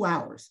least 2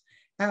 hours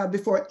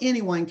before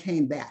anyone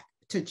came back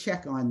to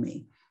check on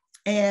me.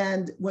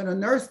 And when a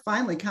nurse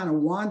finally kind of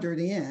wandered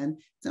in,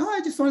 said, "Oh,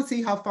 I just want to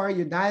see how far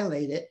you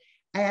dilated."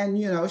 And,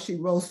 she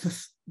rolls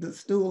the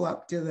stool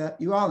up to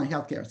you all in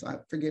healthcare, so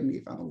forgive me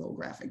if I'm a little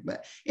graphic,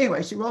 but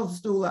anyway, she rolls the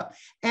stool up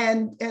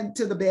and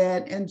to the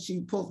bed, and she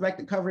pulls back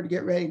the cover to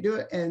get ready to do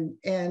it.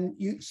 And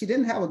she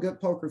didn't have a good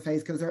poker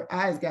face because her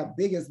eyes got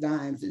big as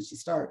dimes, and she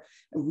started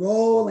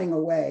rolling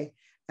away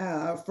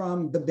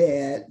from the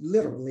bed,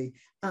 literally.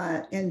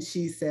 And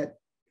she said,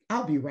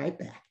 "I'll be right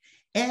back."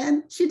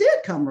 And she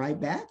did come right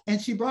back,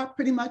 and she brought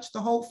pretty much the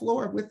whole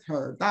floor with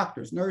her: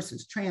 doctors,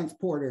 nurses,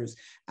 transporters,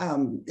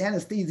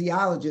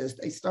 anesthesiologists.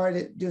 They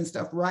started doing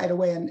stuff right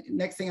away. And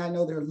next thing I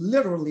know, they're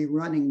literally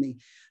running me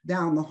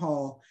down the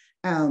hall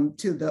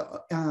to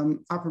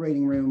the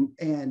operating room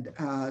and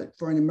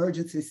for an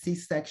emergency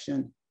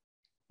C-section.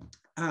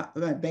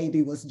 My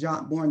baby was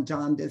born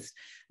jaundiced.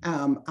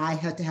 I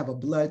had to have a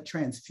blood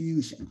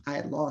transfusion. I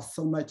had lost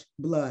so much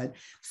blood.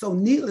 So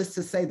needless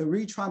to say, the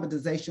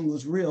re-traumatization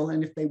was real.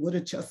 And if they would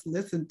have just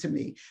listened to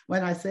me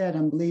when I said,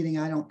 "I'm bleeding,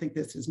 I don't think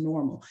this is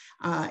normal,"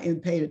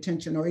 and paid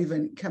attention or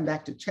even come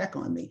back to check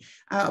on me.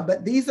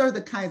 But these are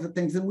the kinds of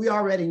things. And we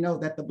already know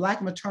that the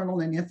Black maternal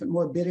and infant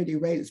morbidity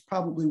rate is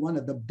probably one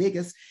of the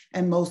biggest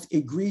and most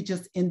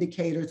egregious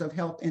indicators of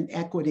health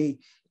inequity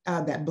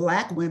that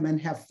Black women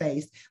have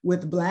faced,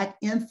 with Black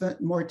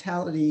infant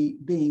mortality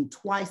being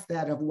twice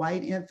that of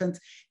white infants,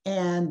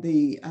 and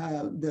the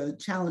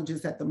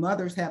challenges that the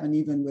mothers have, and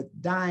even with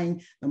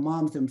dying, the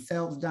moms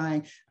themselves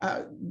dying.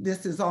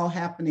 This is all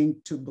happening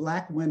to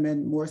Black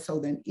women more so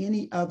than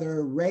any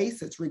other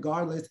race. It's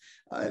regardless,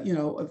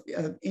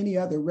 of any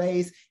other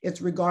race.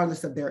 It's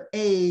regardless of their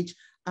age,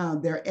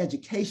 their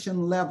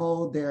education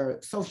level,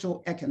 their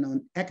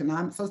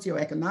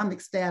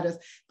socioeconomic status,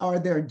 or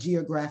their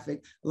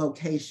geographic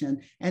location.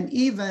 And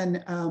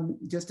even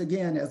just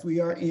again, as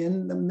we are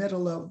in the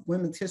middle of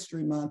Women's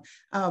History Month,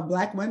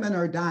 Black women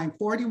are dying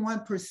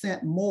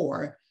 41%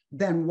 more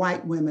than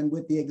white women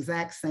with the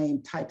exact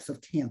same types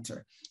of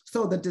cancer.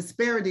 So the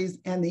disparities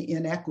and the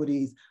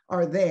inequities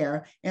are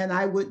there. And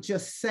I would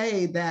just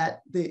say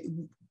that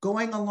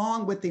going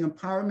along with the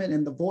empowerment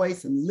and the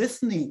voice and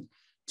listening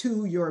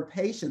to your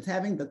patients,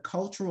 having the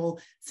cultural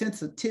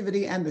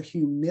sensitivity and the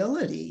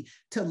humility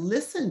to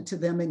listen to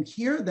them and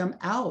hear them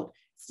out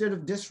instead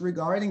of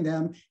disregarding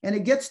them. And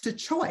it gets to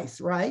choice,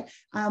 right?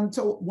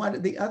 So one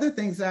of the other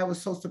things that I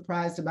was so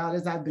surprised about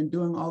is I've been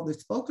doing all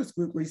this focus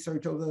group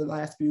research over the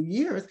last few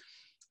years,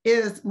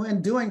 is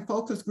when doing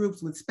focus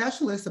groups with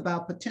specialists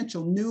about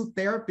potential new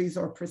therapies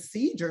or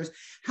procedures,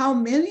 how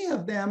many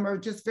of them are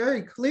just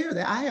very clear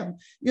that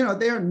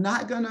they're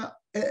not gonna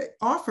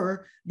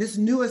offer this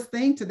newest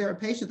thing to their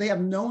patient. They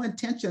have no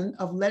intention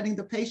of letting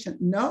the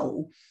patient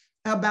know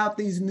about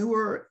these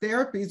newer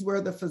therapies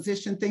where the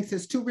physician thinks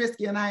it's too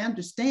risky. And I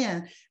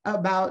understand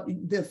about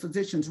the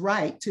physician's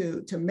right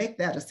to make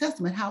that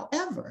assessment.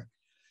 However,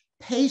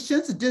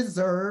 patients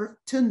deserve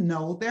to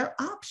know their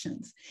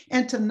options,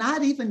 and to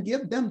not even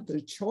give them the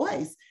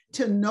choice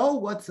to know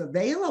what's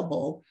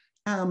available.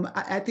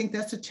 I think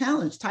that's a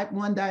challenge. Type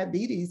 1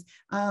 diabetes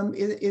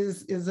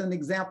is an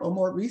example, a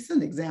more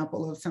recent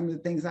example of some of the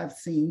things I've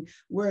seen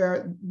where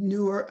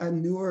a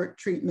newer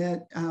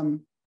treatment,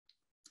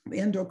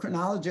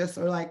 endocrinologists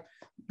are like,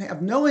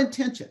 have no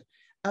intention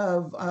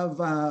of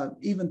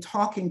even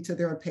talking to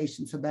their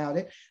patients about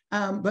it.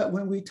 But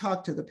when we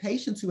talk to the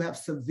patients who have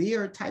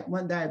severe type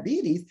 1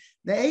 diabetes,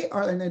 they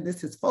are, and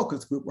this is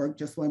focus group work,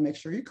 just want to make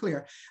sure you're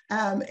clear,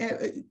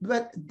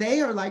 but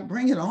they are like,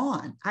 bring it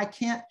on. I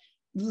can't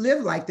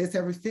live like this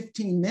every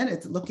 15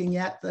 minutes looking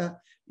at the,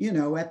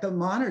 at the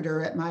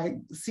monitor at my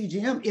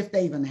CGM, if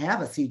they even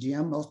have a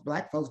CGM. Most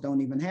Black folks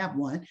don't even have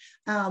one.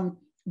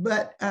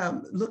 But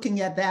looking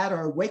at that,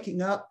 or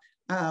waking up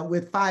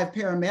with 5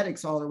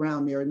 paramedics all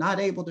around me, or not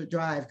able to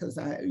drive because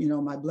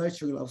my blood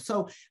sugar low.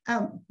 So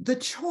the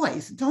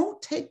choice, don't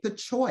take the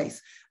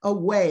choice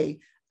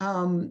away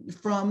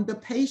from the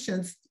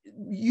patients.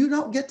 You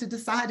don't get to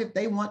decide if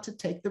they want to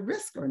take the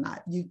risk or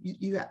not.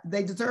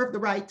 They deserve the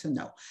right to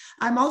know.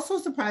 I'm also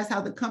surprised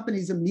how the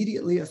companies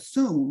immediately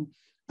assume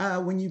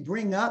when you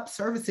bring up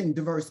servicing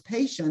diverse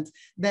patients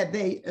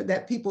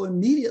that people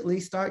immediately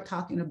start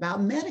talking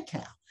about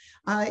Medi-Cal.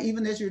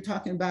 Even as you're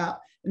talking about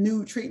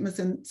new treatments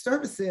and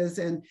services,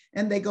 and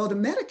they go to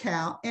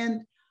Medi-Cal.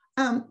 And,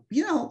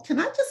 can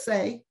I just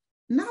say,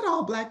 not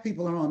all Black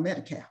people are on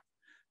Medi-Cal.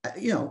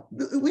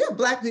 We have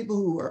Black people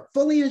who are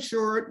fully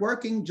insured,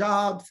 working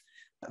jobs,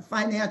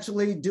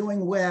 financially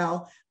doing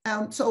well.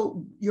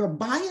 So your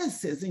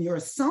biases and your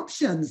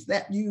assumptions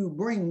that you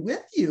bring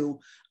with you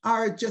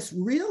are just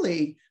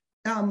really,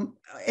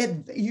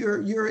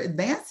 you're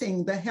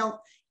advancing the health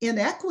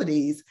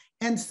inequities.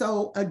 And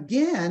so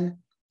again,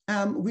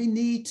 we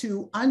need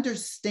to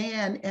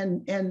understand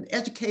and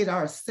educate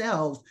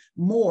ourselves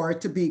more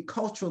to be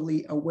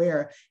culturally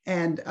aware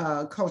and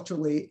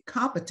culturally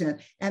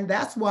competent. And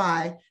that's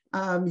why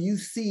you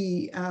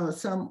see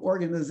some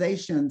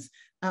organizations,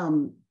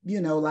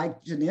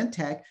 like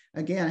Genentech,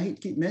 again, I hate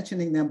to keep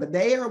mentioning them, but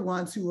they are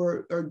ones who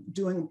are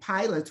doing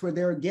pilots where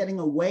they're getting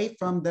away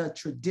from the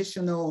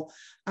traditional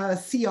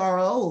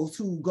CROs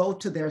who go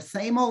to their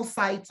same old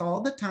sites all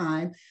the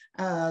time.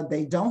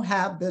 They don't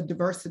have the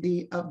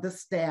diversity of the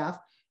staff,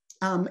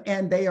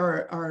 and they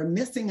are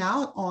missing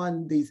out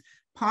on these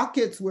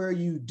pockets where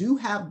you do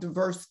have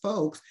diverse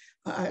folks,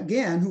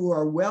 again, who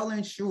are well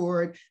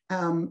insured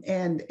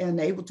and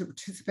able to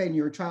participate in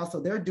your trial. So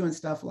they're doing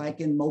stuff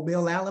like in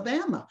Mobile,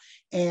 Alabama,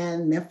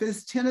 and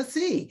Memphis,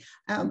 Tennessee.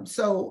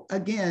 So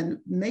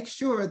again, make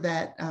sure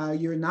that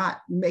you're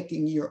not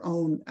making your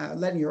own,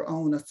 letting your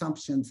own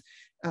assumptions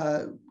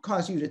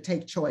cause you to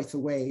take choice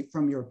away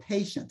from your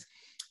patients.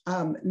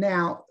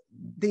 Now,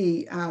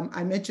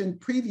 I mentioned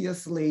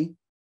previously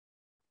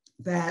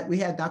that we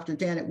had Dr.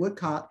 Janet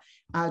Woodcock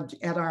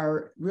at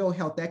our Real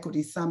Health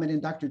Equity Summit,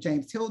 and Dr.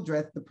 James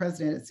Hildreth, the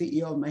president and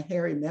CEO of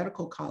Meharry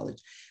Medical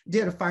College,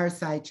 did a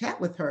fireside chat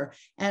with her.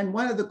 And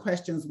one of the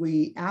questions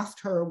we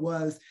asked her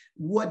was,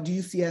 what do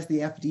you see as the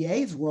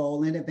FDA's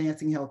role in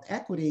advancing health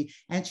equity?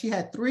 And she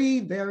had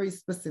 3 very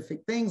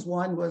specific things.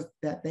 One was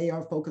that they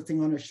are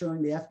focusing on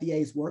assuring the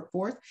FDA's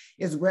workforce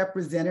is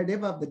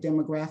representative of the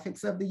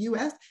demographics of the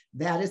US.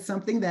 That is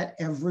something that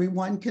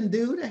everyone can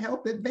do to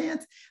help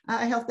advance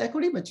health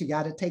equity, but you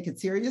got to take it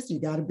serious. You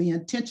got to be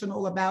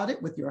intentional about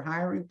it with your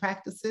hiring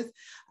practices.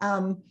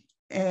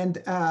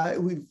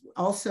 We've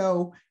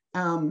also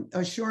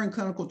assuring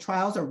clinical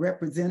trials are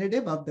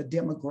representative of the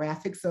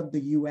demographics of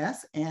the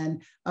US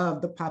and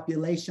of the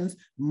populations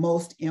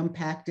most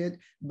impacted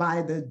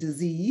by the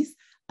disease.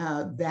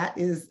 That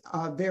is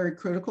very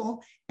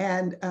critical.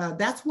 And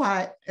that's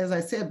why, as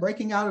I said,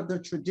 breaking out of the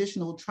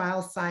traditional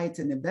trial sites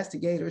and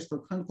investigators for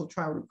clinical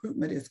trial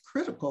recruitment is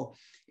critical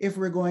if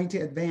we're going to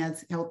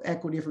advance health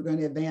equity, if we're going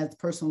to advance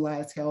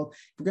personalized health,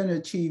 if we're going to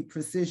achieve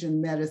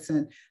precision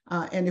medicine,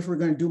 and if we're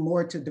going to do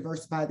more to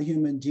diversify the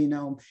human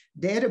genome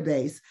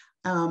database.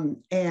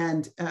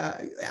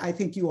 I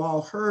think you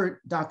all heard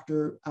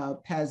Dr.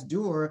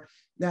 Pazdur,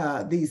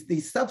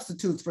 these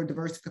substitutes for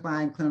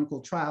diversifying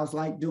clinical trials,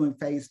 like doing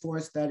phase 4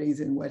 studies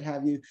and what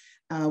have you.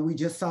 We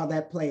just saw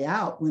that play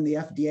out when the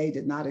FDA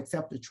did not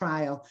accept a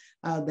trial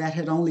that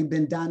had only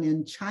been done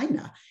in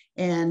China.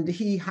 And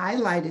he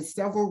highlighted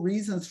several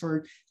reasons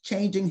for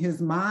changing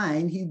his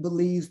mind. He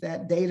believes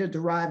that data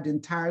derived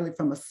entirely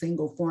from a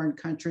single foreign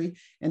country,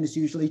 and it's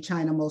usually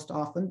China most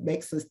often,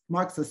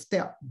 marks a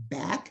step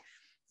back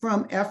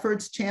from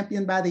efforts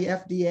championed by the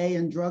FDA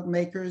and drug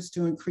makers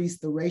to increase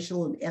the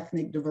racial and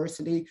ethnic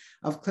diversity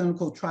of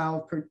clinical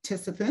trial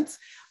participants.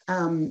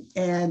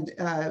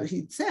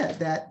 He said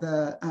that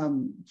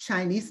the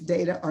Chinese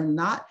data are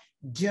not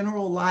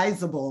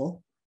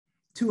generalizable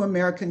to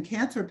American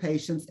cancer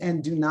patients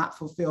and do not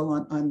fulfill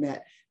an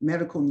unmet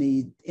medical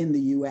need in the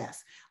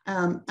US.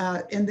 And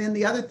then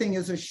the other thing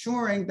is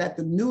assuring that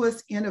the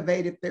newest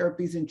innovative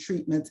therapies and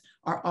treatments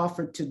are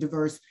offered to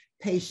diverse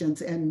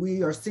patients. And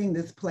we are seeing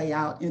this play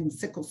out in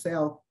sickle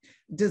cell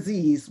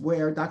disease,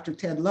 where Dr.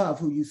 Ted Love,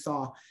 who you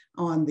saw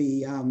on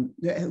the,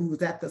 who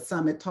was at the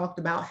summit, talked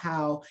about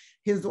how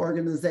his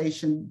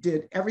organization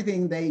did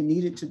everything they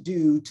needed to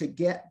do to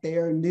get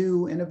their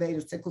new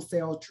innovative sickle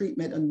cell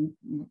treatment,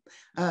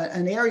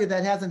 an area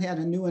that hasn't had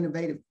a new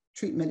innovative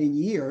treatment in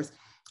years,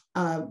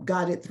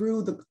 got it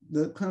through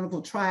the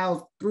clinical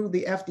trials, through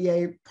the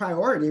FDA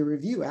priority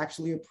review,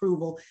 actually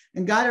approval,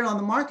 and got it on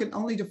the market,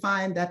 only to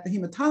find that the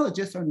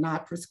hematologists are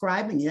not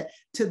prescribing it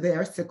to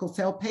their sickle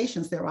cell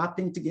patients. They're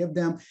opting to give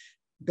them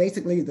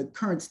basically the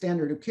current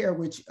standard of care,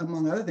 which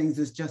among other things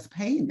is just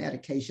pain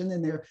medication,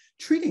 and they're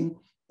treating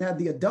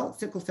the adult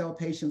sickle cell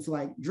patients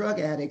like drug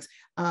addicts.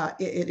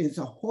 It is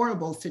a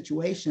horrible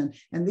situation.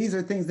 And these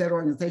are things that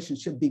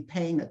organizations should be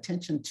paying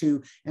attention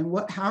to. And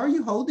how are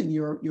you holding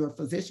your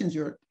physicians,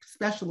 your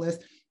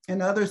specialists, and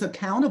others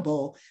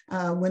accountable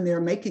when they're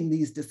making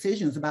these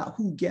decisions about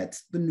who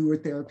gets the newer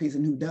therapies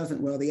and who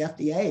doesn't? Well, the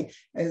FDA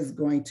is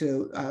going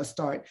to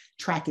start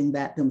tracking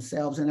that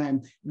themselves. And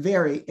I'm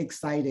very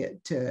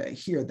excited to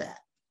hear that.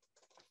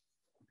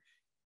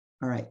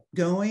 All right,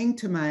 going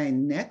to my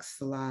next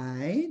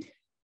slide.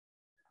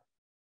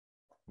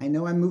 I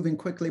know I'm moving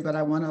quickly, but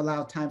I want to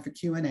allow time for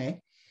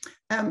Q&A.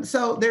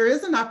 So there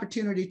is an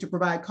opportunity to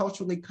provide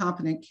culturally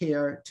competent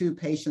care to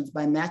patients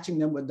by matching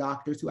them with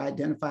doctors who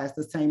identify as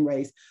the same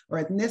race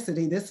or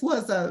ethnicity. This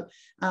was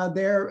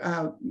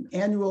their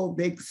annual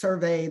big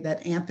survey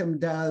that Anthem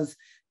does,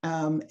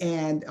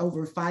 and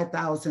over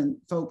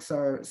 5,000 folks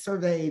are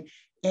surveyed.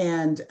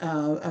 And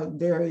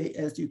very,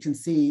 as you can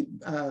see,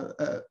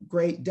 a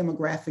great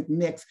demographic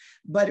mix.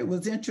 But it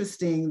was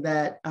interesting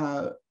that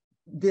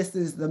this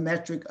is the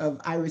metric of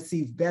I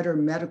receive better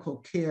medical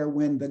care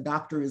when the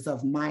doctor is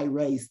of my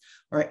race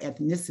or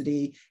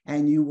ethnicity.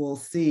 And you will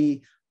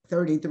see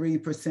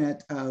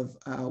 33% of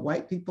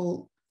white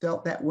people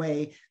felt that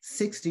way,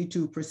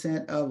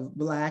 62% of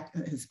Black,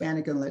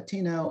 Hispanic, and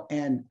Latino,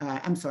 and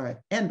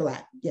and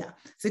Black, yeah,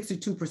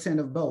 62%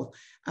 of both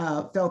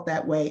felt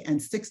that way, and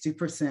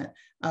 60%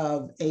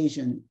 of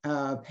Asian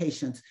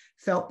patients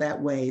felt that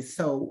way.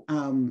 So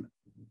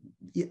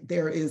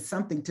there is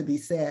something to be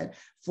said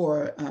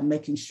for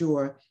making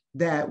sure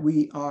that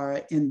we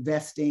are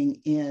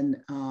investing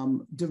in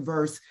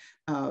diverse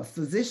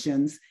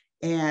physicians.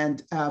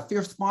 And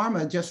Fierce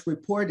Pharma just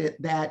reported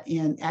that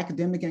in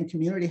academic and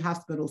community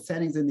hospital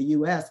settings in the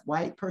US,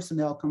 white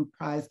personnel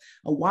comprise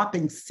a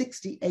whopping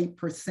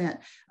 68%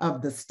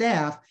 of the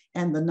staff,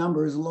 and the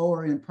number is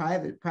lower in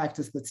private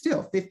practice, but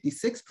still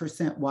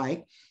 56%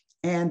 white.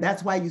 And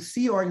that's why you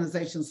see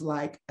organizations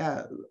like,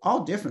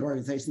 all different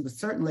organizations, but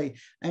certainly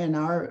in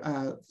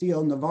our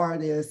field,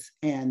 Novartis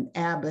and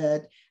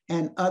Abbott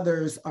and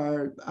others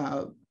are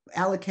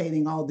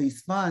allocating all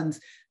these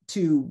funds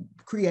to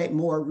create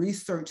more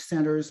research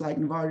centers. Like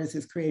Novartis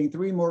is creating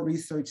 3 more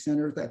research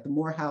centers at the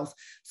Morehouse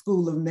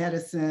School of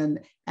Medicine.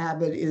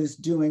 Abbott is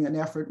doing an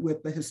effort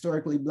with the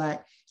historically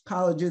Black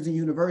colleges and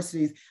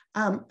universities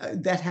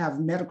that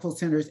have medical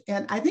centers.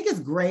 And I think it's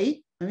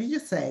great. Let me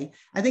just say,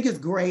 I think it's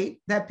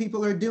great that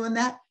people are doing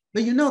that,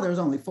 but you know there's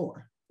only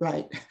 4,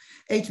 right?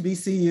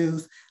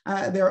 HBCUs,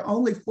 there are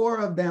only 4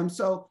 of them.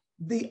 So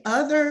the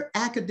other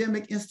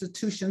academic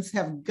institutions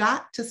have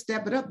got to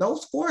step it up.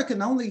 Those 4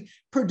 can only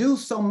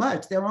produce so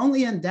much. They're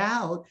only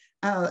endowed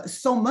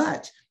so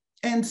much.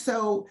 And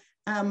so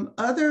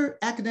other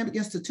academic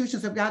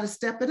institutions have got to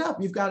step it up.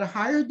 You've got to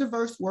hire a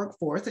diverse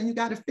workforce, and you've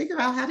got to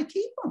figure out how to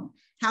keep them,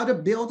 how to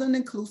build an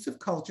inclusive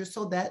culture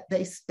so that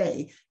they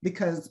stay,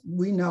 because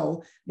we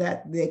know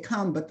that they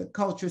come, but the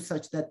culture is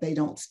such that they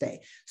don't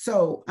stay.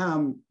 So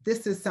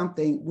this is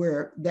something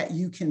that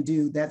you can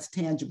do that's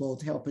tangible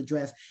to help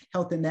address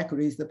health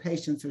inequities. The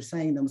patients are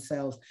saying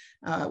themselves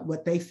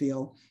what they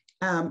feel.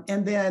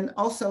 And then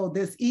also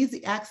this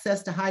easy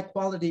access to high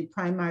quality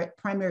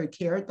primary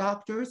care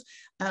doctors.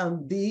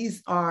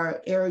 These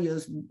are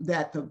areas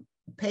that the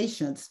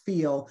patients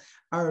feel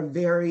are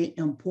very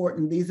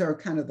important. These are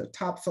kind of the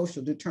top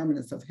social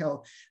determinants of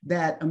health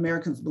that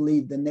Americans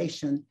believe the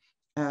nation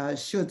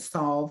should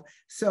solve.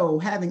 So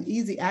having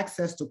easy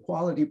access to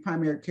quality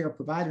primary care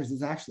providers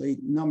is actually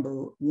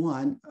number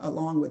 1,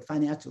 along with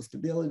financial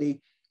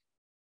stability.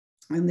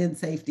 And then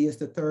safety is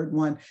the third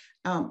one.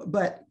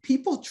 But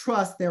people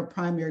trust their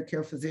primary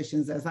care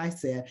physicians, as I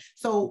said.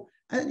 So,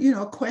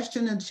 a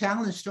question and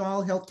challenge to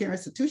all healthcare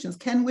institutions: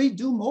 can we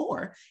do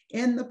more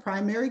in the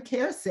primary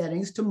care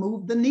settings to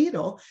move the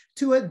needle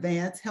to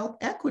advance health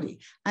equity?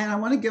 And I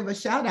want to give a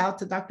shout out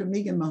to Dr.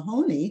 Megan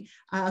Mahoney,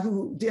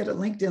 who did a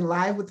LinkedIn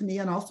Live with me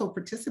and also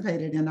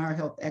participated in our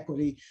Health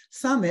Equity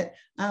Summit.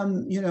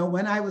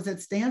 When I was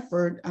at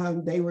Stanford,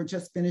 they were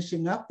just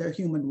finishing up their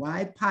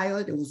human-wide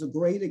pilot. It was a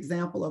great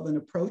example of an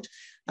approach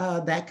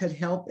that could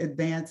help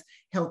advance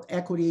health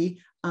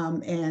equity.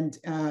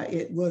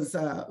 It was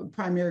a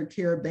primary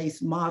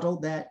care-based model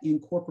that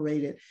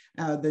incorporated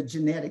the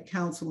genetic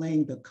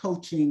counseling, the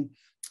coaching,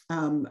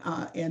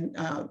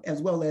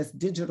 as well as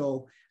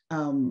digital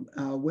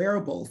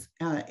wearables.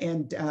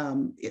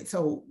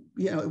 So,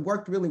 it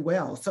worked really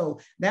well. So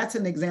that's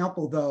an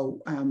example,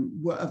 though,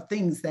 of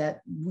things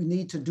that we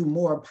need to do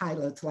more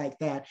pilots like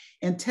that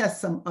and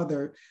test some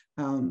other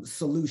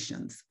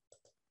solutions.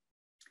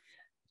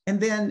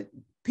 And then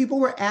people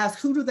were asked,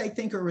 who do they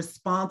think are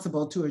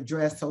responsible to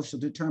address social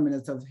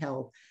determinants of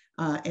health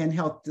and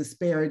health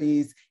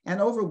disparities?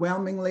 And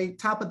overwhelmingly,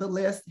 top of the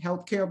list,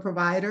 healthcare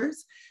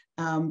providers.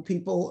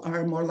 People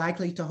are more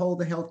likely to hold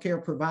the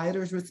healthcare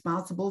providers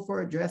responsible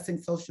for addressing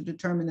social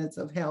determinants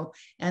of health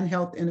and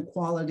health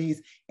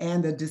inequalities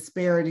and the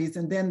disparities.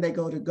 And then they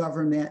go to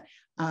government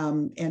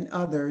and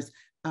others.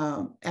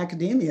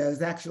 Academia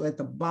is actually at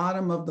the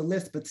bottom of the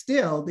list, but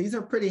still, these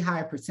are pretty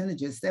high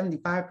percentages.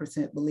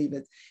 75% believe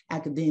it's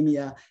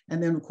academia.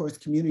 And then, of course,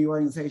 community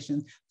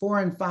organizations.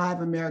 4 in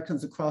 5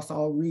 Americans across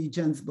all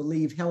regions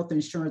believe health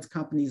insurance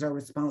companies are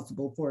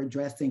responsible for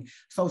addressing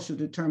social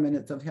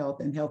determinants of health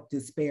and health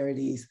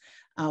disparities.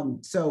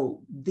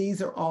 So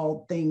these are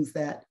all things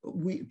that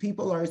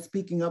people are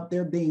speaking up,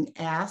 they're being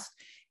asked,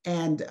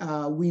 and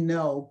we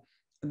know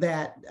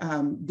that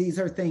these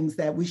are things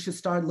that we should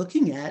start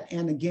looking at.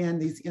 And again,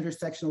 these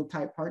intersectional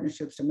type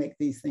partnerships to make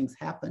these things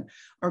happen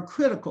are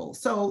critical.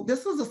 So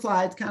this was a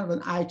slide, it's kind of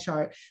an eye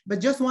chart,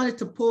 but just wanted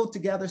to pull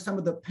together some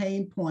of the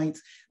pain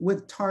points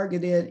with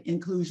targeted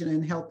inclusion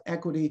and health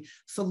equity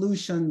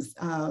solutions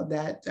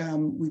that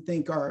we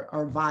think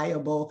are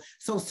viable.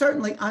 So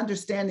certainly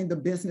understanding the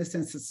business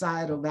and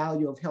societal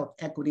value of health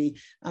equity,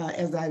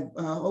 as I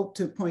hope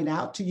to point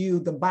out to you,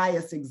 the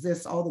bias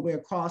exists all the way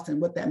across.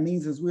 And what that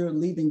means is we're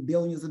leaving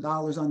billions of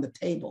dollars on the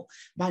table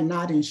by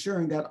not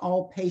ensuring that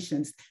all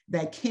patients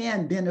that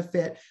can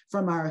benefit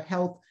from our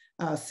health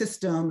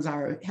systems,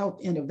 our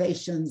health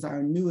innovations,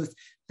 our newest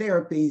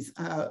therapies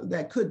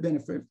that could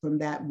benefit from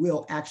that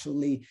will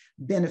actually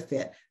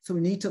benefit. So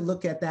we need to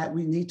look at that.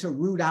 We need to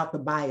root out the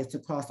bias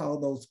across all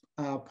those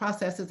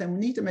processes, and we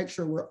need to make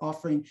sure we're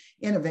offering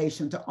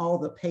innovation to all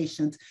the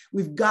patients.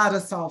 We've got to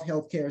solve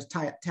healthcare's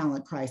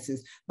talent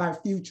crisis by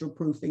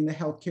future-proofing the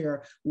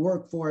healthcare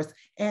workforce.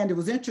 And it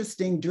was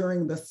interesting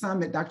during the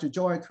summit, Dr.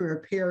 Joy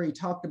Crear-Perry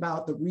talked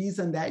about the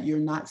reason that you're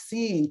not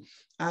seeing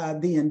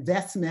the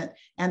investment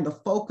and the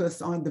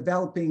focus on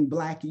developing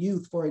Black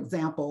youth, for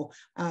example,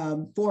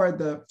 for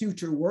the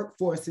future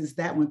workforce, is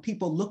that when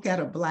people look at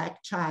a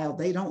Black child,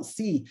 they don't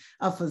see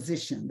a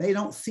physician, they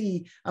don't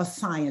see a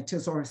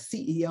scientist or a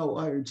CEO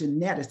or a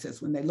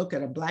geneticist. When they look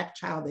at a Black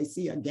child, they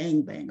see a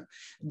gangbanger,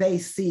 they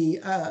see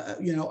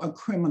a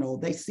criminal,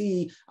 they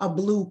see a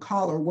blue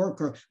collar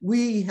worker.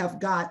 We have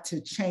got to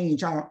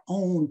change our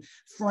own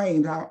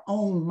frames, our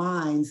own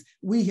minds.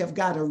 We have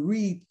got to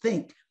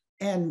rethink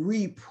and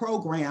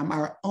reprogram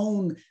our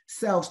own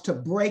selves to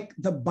break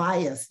the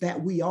bias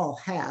that we all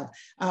have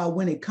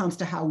when it comes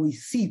to how we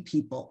see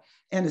people,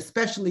 and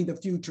especially the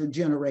future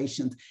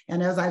generations.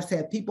 And as I've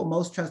said, people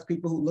most trust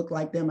people who look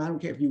like them. I don't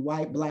care if you're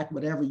white, Black,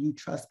 whatever, you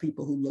trust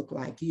people who look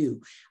like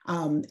you.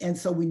 And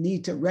so we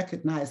need to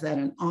recognize that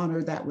and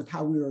honor that with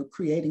how we are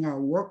creating our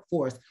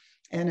workforce.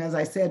 And as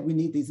I said, we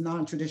need these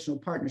non-traditional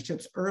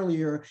partnerships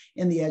earlier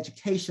in the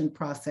education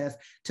process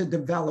to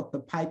develop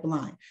the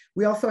pipeline.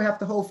 We also have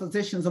to hold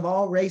physicians of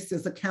all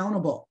races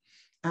accountable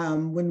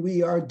when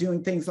we are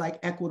doing things like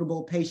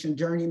equitable patient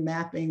journey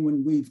mapping,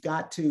 when we've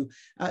got to,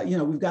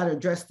 we've got to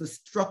address the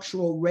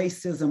structural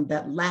racism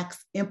that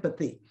lacks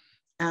empathy.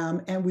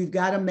 And we've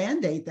got to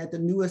mandate that the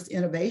newest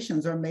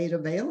innovations are made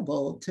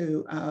available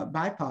to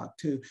BIPOC,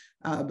 to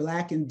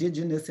Black,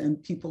 Indigenous,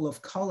 and people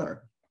of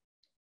color.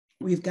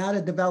 We've got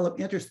to develop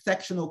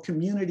intersectional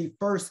community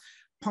first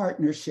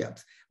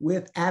partnerships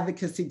with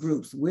advocacy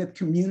groups, with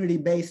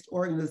community-based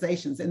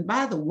organizations. And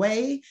by the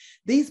way,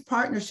 these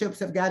partnerships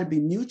have got to be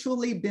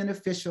mutually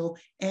beneficial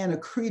and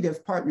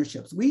accretive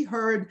partnerships. We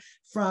heard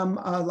from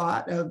a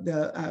lot of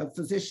the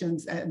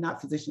physicians,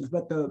 not physicians,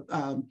 but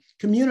the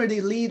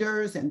community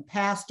leaders and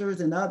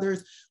pastors and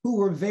others who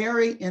were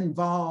very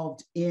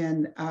involved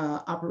in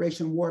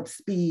Operation Warp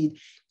Speed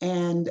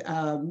and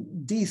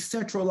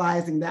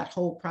decentralizing that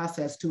whole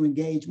process to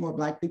engage more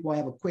Black people. I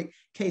have a quick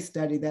case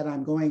study that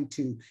I'm going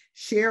to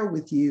share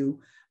with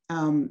you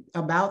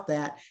about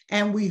that.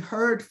 And we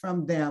heard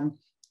from them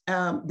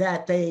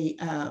that they,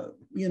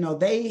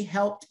 they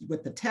helped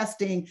with the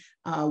testing,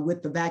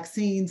 with the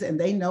vaccines, and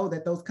they know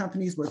that those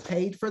companies were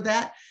paid for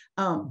that,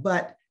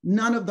 but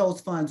none of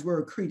those funds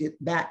were accreted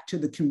back to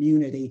the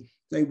community.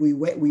 So we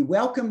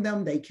welcomed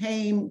them, they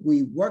came,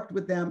 we worked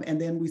with them, and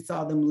then we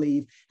saw them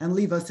leave and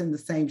leave us in the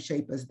same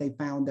shape as they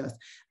found us.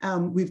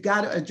 We've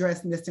got to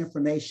address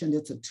misinformation.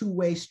 It's a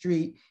two-way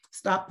street.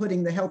 Stop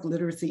putting the health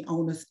literacy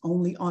onus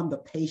only on the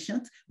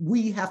patients.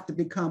 We have to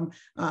become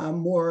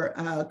more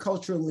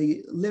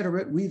culturally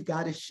literate. We've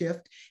got to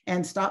shift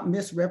and stop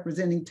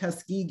misrepresenting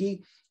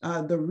Tuskegee.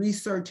 The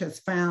research has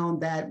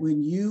found that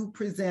when you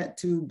present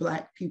to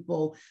Black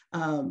people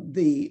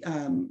the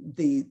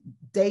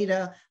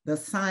data, the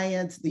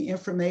science, the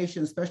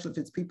information, especially if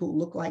it's people who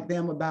look like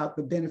them, about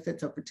the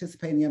benefits of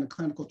participating in a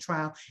clinical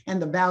trial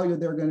and the value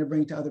they're going to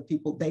bring to other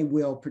people, they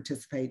will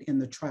participate in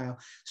the trial.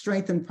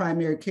 Strengthen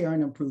primary care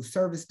and improve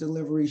service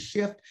delivery,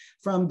 shift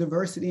from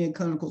diversity in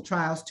clinical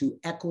trials to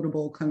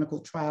equitable clinical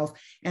trials,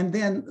 and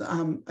then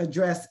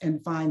address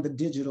and find the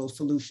digital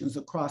solutions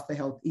across the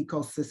health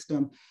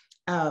ecosystem.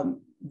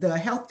 The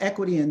health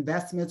equity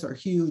investments are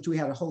huge. We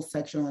had a whole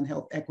section on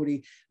health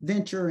equity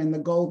venture, and the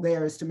goal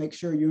there is to make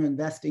sure you're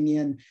investing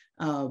in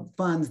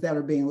funds that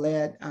are being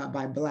led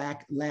by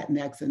Black,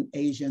 Latinx, and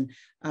Asian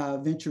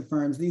venture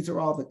firms. These are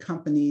all the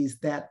companies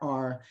that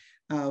are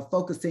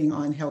focusing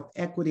on health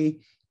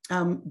equity.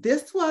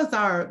 This was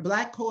our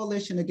Black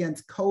Coalition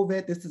Against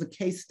COVID. This is a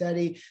case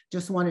study.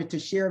 Just wanted to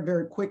share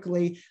very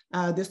quickly.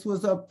 This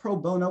was a pro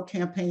bono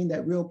campaign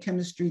that Real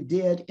Chemistry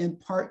did in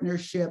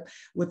partnership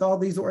with all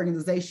these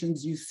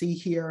organizations you see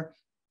here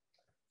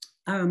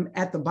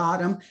at the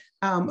bottom.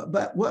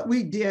 But what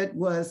we did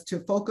was to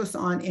focus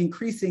on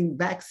increasing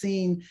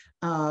vaccine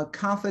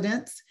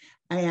confidence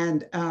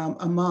and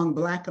among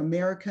Black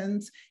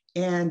Americans.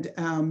 And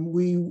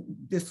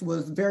this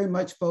was very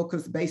much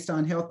focused based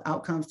on health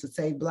outcomes to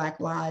save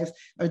Black lives,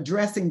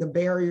 addressing the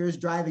barriers,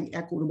 driving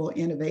equitable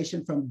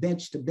innovation from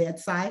bench to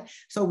bedside.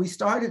 So we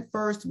started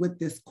first with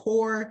this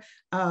core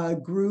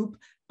group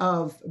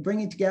of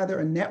bringing together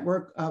a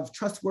network of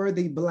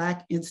trustworthy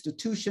Black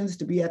institutions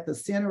to be at the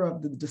center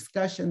of the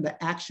discussion,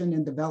 the action,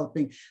 and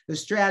developing the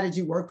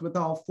strategy. Worked with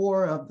all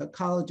four of the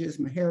colleges,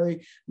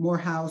 Meharry,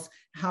 Morehouse,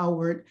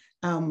 Howard,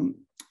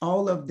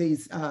 all of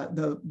these,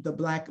 the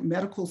Black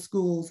medical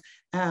schools.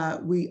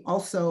 We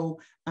also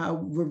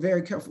were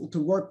very careful to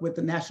work with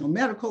the National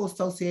Medical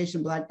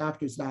Association,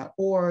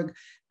 blackdoctors.org,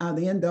 the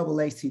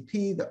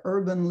NAACP, the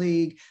Urban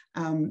League,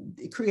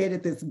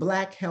 created this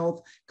Black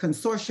Health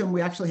Consortium.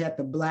 We actually had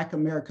the Black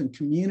American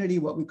Community,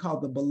 what we call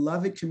the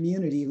Beloved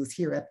Community, was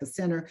here at the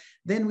center.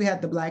 Then we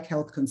had the Black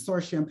Health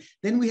Consortium.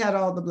 Then we had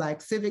all the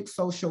Black civic,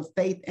 social,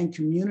 faith, and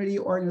community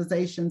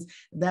organizations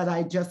that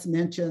I just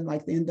mentioned,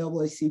 like the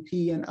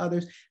NAACP and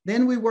others.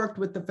 Then we worked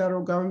with the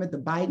federal government. The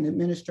Biden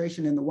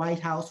administration and the White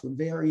House were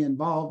very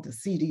involved, the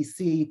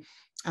CDC,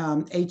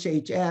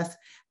 HHS,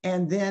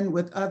 and then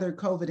with other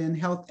COVID and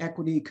health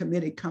equity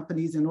committed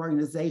companies and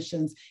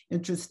organizations.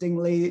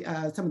 Interestingly,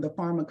 some of the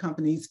pharma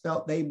companies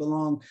felt they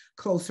belonged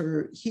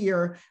closer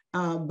here,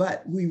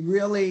 but we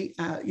really,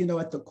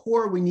 at the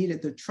core, we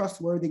needed the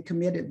trustworthy,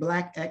 committed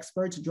Black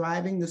experts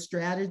driving the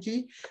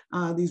strategy.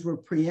 These were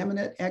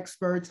preeminent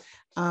experts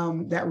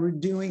that were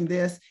doing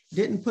this,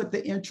 didn't put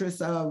the interests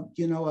of,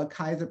 a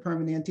Kaiser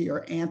Permanente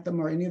or Anthem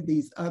or any of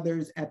these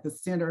others at the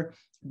center,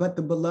 but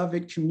the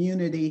beloved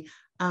community.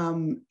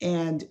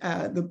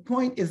 The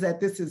point is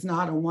that this is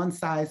not a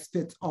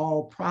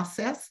one-size-fits-all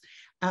process,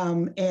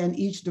 and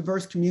each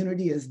diverse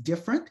community is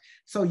different.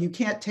 So you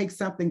can't take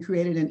something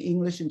created in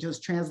English and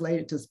just translate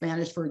it to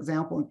Spanish, for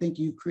example, and think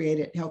you've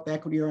created health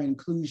equity or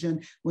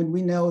inclusion, when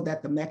we know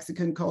that the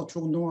Mexican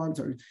cultural norms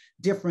are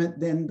different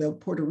than the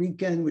Puerto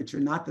Rican, which are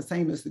not the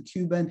same as the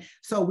Cuban.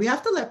 So we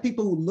have to let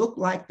people who look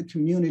like the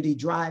community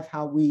drive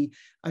how we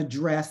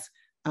address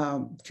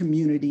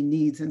community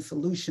needs and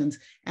solutions.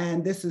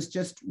 And this is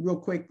just real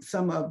quick,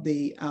 some of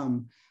the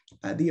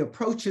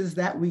approaches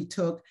that we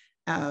took,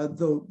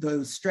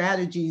 the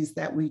strategies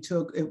that we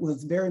took. It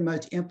was very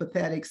much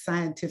empathetic,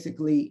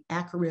 scientifically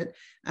accurate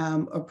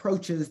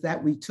approaches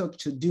that we took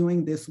to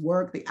doing this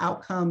work. The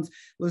outcomes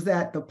was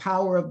that the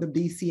power of the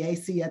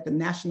BCAC at the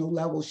national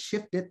level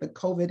shifted the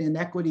COVID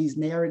inequities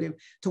narrative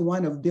to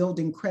one of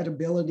building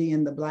credibility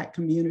in the Black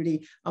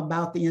community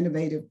about the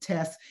innovative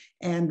tests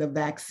and the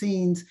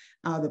vaccines.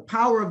 The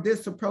power of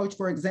this approach,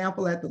 for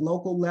example, at the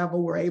local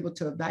level, we're able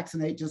to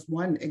vaccinate, just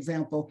one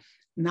example,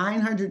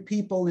 900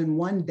 people in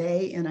one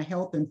day in a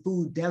health and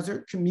food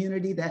desert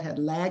community that had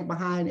lagged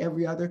behind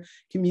every other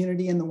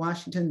community in the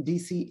Washington,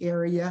 D.C.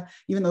 area,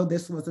 even though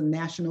this was a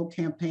national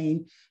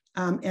campaign.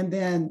 And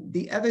then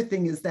the other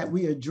thing is that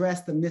we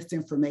address the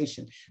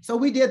misinformation. So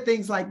we did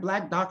things like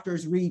Black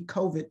doctors read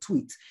COVID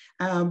tweets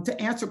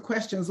to answer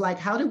questions like,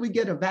 how did we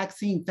get a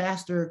vaccine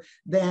faster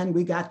than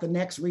we got the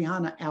next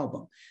Rihanna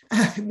album?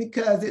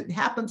 Because it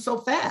happened so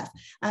fast,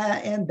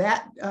 and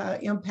that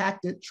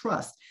impacted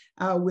trust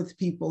with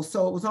people.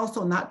 So it was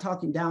also not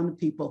talking down to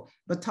people,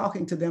 but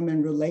talking to them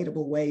in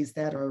relatable ways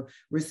that are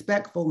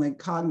respectful and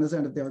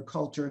cognizant of their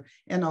culture,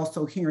 and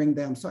also hearing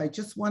them. So I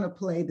just want to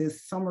play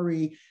this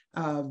summary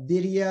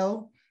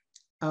video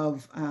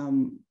of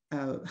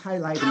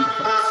highlighting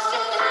the folks.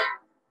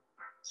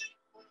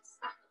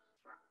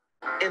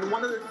 And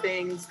one of the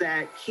things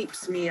that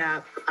keeps me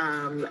up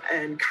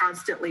and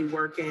constantly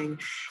working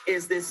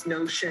is this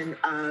notion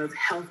of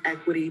health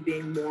equity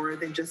being more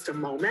than just a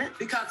moment.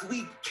 Because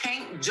we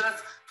can't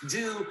just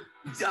do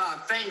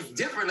things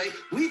differently.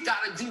 We've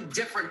got to do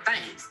different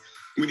things.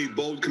 We need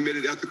bold,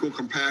 committed, ethical,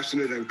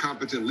 compassionate, and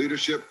competent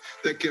leadership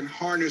that can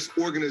harness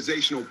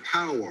organizational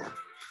power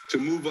to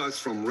move us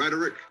from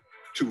rhetoric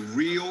to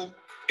real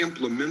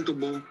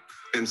implementable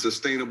and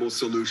sustainable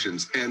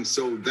solutions. And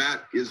so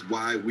that is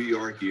why we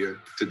are here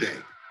today.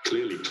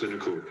 Clearly,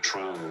 clinical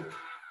trial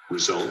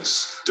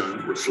results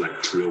don't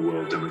reflect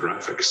real-world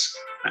demographics.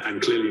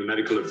 And clearly,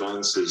 medical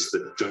advances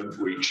that don't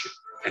reach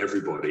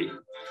everybody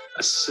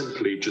are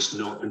simply just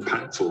not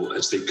impactful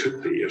as they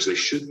could be, as they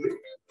should be.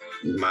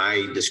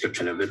 My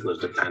description of it was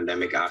the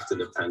pandemic after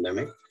the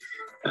pandemic.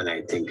 And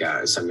I think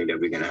it's something that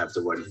we're going to have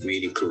to work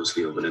really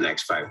closely over the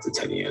next 5 to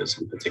 10 years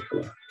in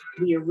particular.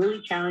 We are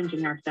really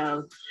challenging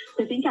ourselves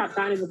to think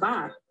outside of the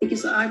box.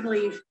 Because I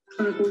believe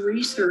clinical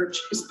research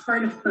is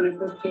part of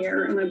clinical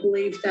care, and I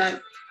believe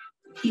that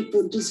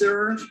people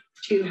deserve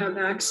to have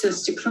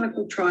access to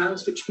clinical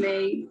trials, which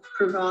may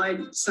provide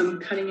some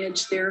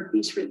cutting-edge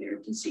therapies for their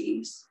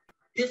disease.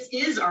 This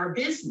is our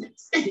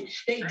business.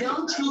 They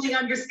don't truly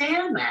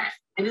understand that.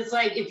 And it's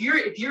like, if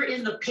you're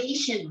in the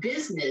patient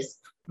business,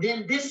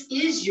 then this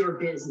is your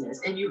business.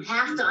 And you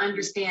have to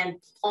understand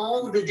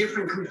all the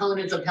different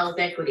components of health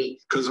equity.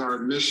 Because our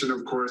mission,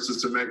 of course,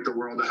 is to make the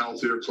world a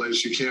healthier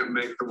place. You can't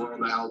make the world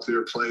a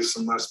healthier place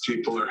unless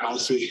people are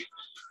healthy.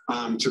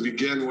 To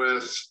begin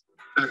with,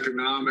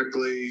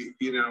 economically,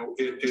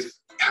 it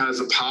has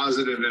a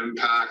positive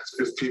impact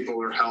if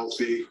people are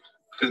healthy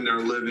and they're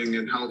living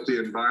in healthy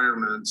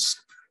environments.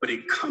 But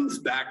it comes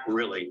back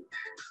really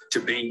to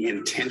being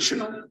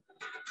intentional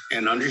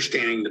and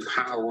understanding the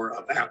power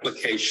of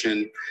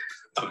application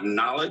of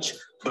knowledge,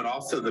 but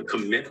also the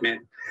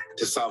commitment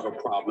to solve a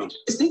problem.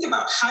 Just think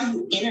about how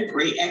you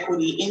integrate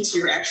equity into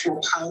your actual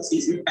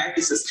policies and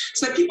practices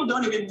so that people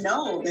don't even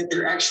know that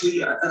they're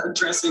actually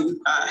addressing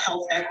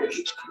health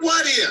equity.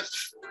 What if?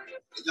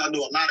 Y'all know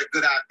a lot of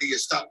good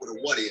ideas start with a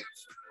what if.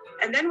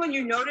 And then when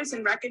you notice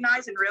and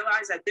recognize and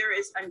realize that there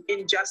is an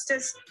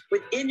injustice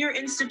within your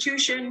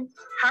institution,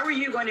 how are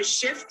you going to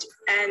shift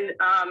and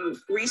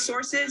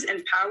resources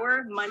and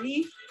power,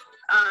 money,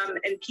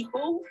 and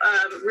people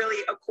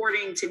really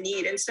according to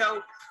need? And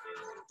so,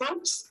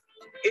 folks,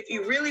 if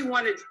you really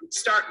want to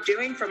start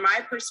doing, from my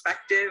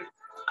perspective,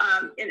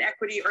 in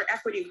equity or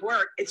equity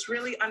work, it's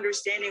really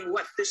understanding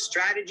what the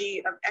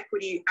strategy of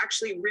equity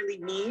actually really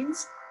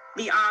means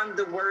beyond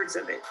the words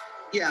of it.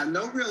 Yeah,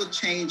 no real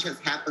change has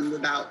happened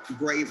without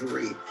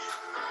bravery.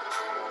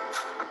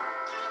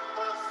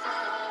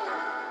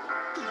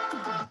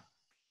 All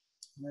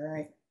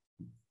right.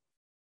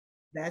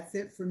 That's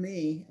it for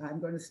me.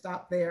 I'm going to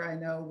stop there. I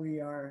know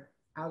we are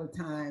out of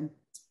time,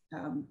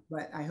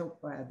 but I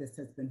hope this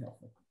has been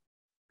helpful.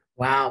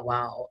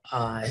 Wow.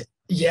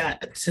 Yeah,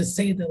 to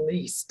say the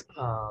least,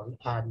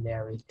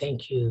 Mary,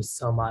 thank you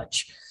so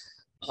much.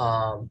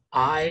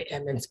 I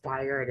am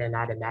inspired, and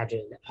I'd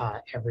imagine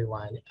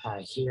everyone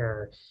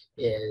here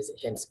is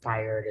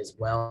inspired as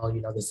well.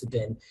 This has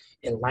been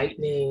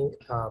enlightening,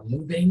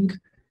 moving,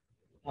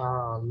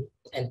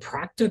 and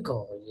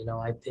practical.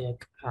 I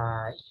think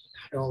not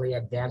only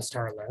advanced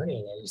our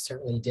learning, and you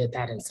certainly did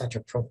that in such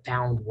a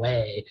profound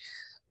way,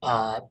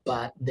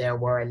 but there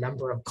were a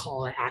number of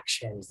call to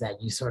actions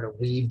that you sort of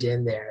weaved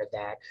in there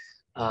that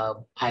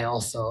I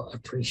also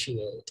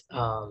appreciate.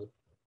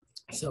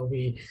 So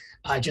we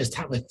just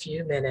have a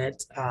few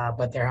minutes,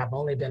 but there have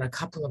only been a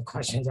couple of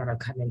questions that have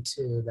come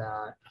into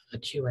the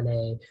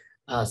Q&A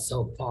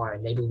so far.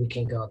 And maybe we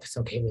can go, if it's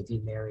okay with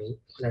you, Mary,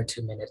 1 or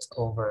 2 minutes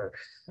over.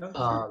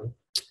 Okay.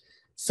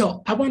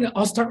 So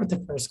I'll start with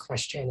the first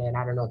question, and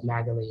I don't know if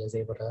Magali is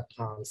able to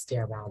stay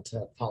around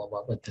to follow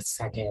up with the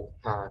second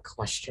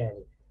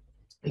question.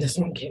 This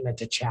one came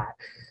into chat.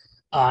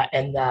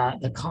 And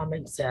the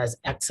comment says,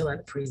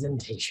 excellent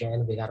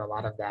presentation. We got a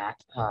lot of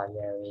that,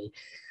 Mary.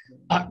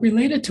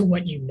 Related to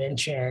what you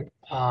mentioned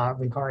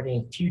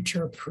regarding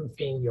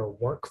future-proofing your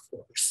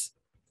workforce,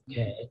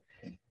 okay,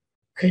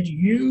 could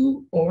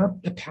you or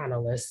the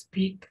panelists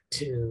speak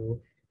to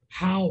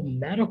how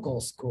medical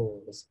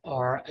schools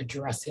are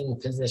addressing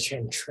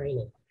physician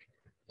training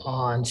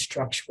on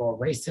structural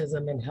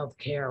racism in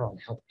healthcare, on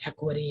health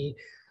equity,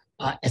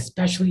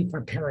 especially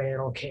for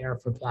perinatal care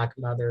for Black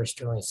mothers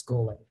during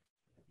schooling?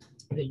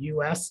 The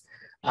US,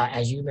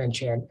 as you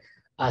mentioned,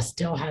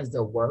 still has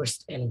the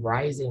worst and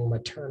rising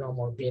maternal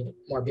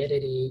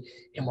morbidity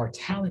and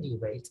mortality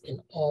rates in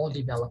all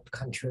developed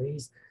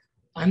countries.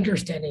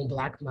 Understanding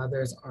Black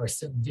mothers are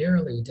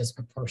severely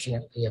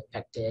disproportionately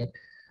affected.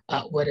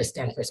 What is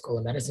Stanford School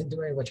of Medicine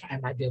doing, which I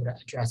might be able to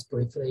address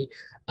briefly,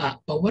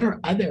 but what are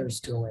others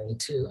doing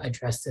to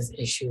address this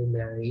issue,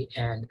 Mary,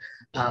 and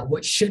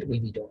what should we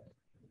be doing?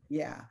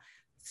 Yeah.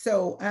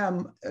 So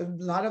a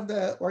lot of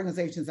the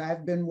organizations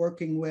I've been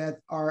working with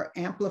are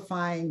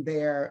amplifying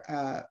their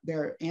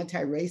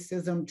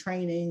anti-racism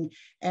training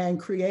and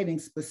creating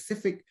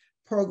specific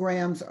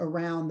programs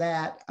around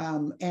that.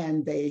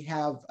 And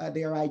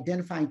they're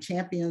identifying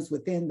champions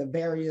within the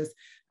various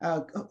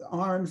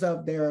arms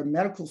of their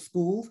medical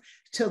schools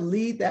to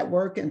lead that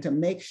work and to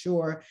make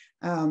sure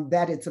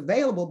that it's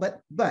available,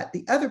 but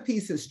the other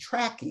piece is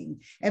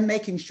tracking and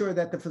making sure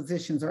that the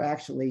physicians are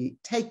actually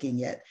taking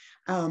it,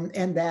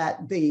 and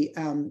that the,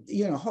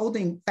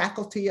 holding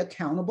faculty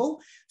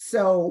accountable.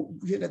 So,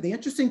 the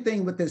interesting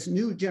thing with this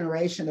new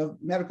generation of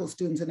medical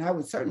students, and I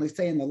would certainly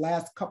say in the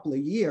last couple of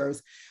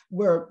years,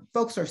 where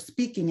folks are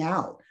speaking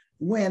out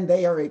when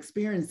they are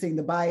experiencing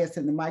the bias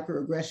and the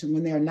microaggression,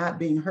 when they're not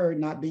being heard,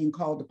 not being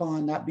called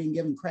upon, not being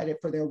given credit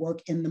for their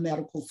work in the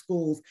medical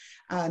schools,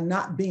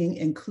 not being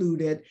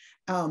included,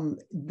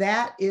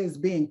 that is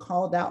being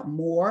called out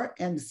more.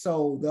 And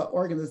so the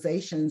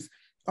organizations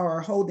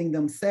are holding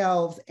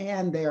themselves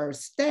and their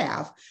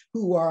staff,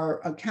 who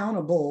are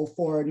accountable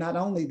for not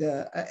only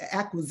the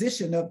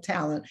acquisition of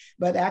talent,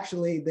 but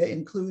actually the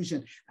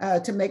inclusion,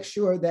 to make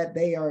sure that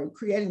they are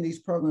creating these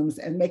programs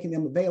and making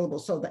them available.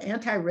 So the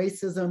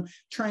anti-racism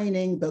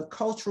training, the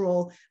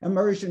cultural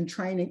immersion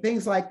training,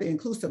 things like the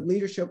inclusive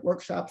leadership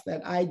workshops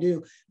that I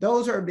do,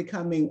 those are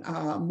becoming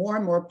more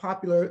and more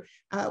popular,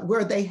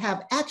 where they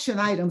have action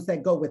items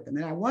that go with them.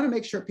 And I want to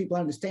make sure people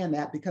understand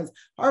that, because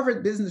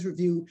Harvard Business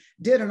Review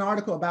did an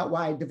article about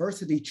why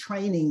diversity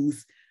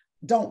trainings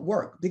don't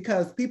work,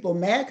 because people are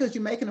mad because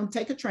you're making them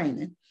take a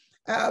training.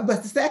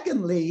 But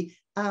secondly,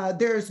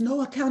 there's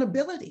no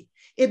accountability.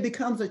 It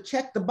becomes a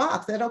check the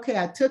box that, okay,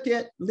 I took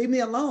it, leave me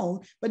alone,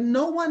 but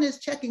no one is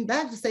checking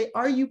back to say,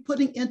 are you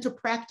putting into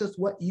practice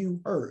what you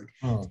heard?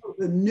 So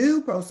the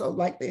new so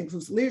like the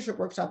Inclusive Leadership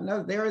Workshop,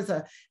 there is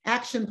an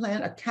action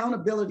plan,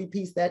 accountability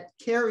piece that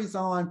carries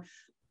on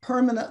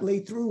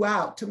permanently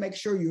throughout to make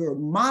sure you're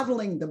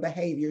modeling the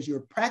behaviors, you're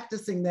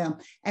practicing them,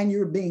 and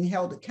you're being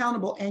held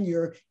accountable, and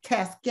you're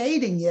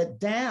cascading it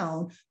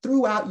down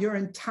throughout your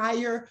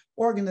entire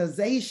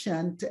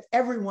organization to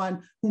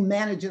everyone who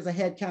manages a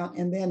headcount,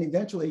 and then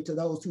eventually to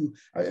those who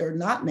are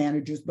not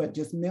managers, but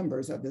just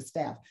members of the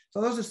staff.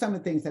 So those are some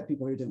of the things that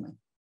people are doing.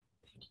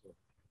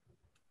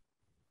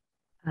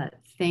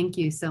 Thank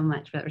you so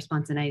much for that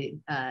response.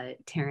 And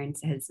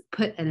Terrence has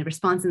put a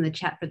response in the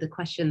chat for the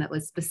question that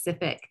was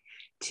specific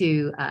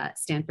to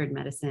Stanford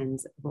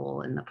Medicine's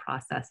role in the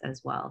process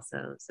as well.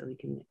 So we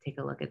can take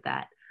a look at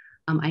that.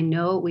 I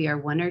know we are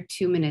 1 or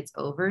 2 minutes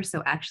over.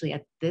 So actually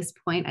at this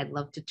point, I'd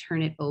love to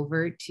turn it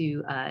over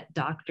to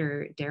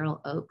Dr.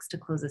 Daryl Oakes to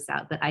close us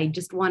out. But I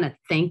just want to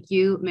thank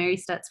you, Mary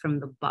Stutz, from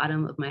the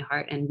bottom of my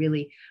heart, and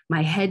really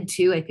my head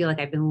too. I feel like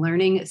I've been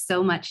learning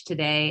so much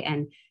today,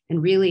 and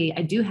really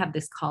I do have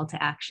this call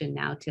to action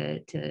now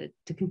to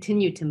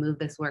continue to move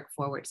this work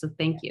forward. So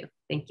thank you.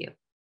 Thank you.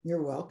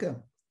 You're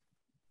welcome.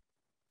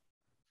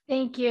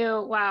 Thank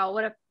you. Wow,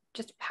 what a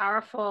just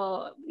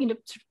powerful,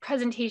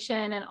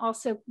 presentation, and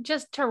also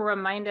just to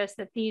remind us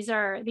that these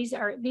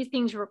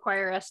things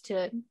require us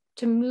to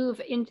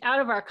move out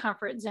of our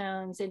comfort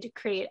zones and to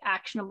create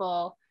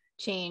actionable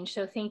change.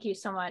 So thank you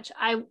so much.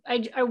 I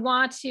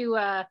want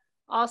to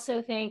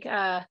also thank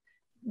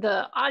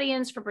the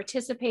audience for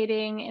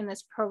participating in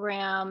this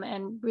program,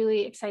 and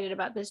really excited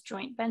about this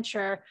joint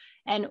venture,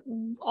 and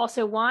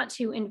also want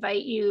to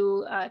invite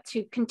you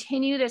to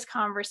continue this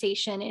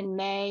conversation in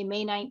May.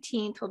 May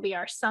 19th will be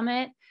our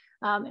summit,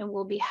 and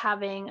we'll be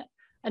having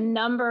a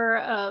number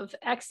of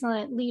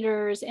excellent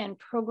leaders and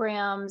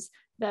programs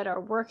that are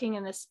working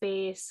in this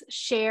space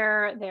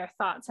share their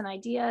thoughts and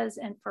ideas,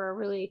 and for a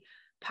really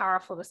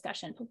powerful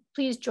discussion.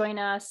 Please join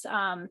us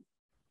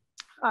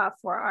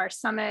for our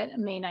summit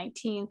May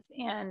 19th,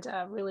 and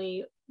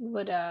really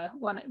would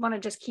want to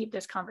just keep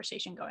this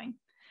conversation going.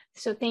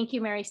 So thank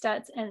you, Mary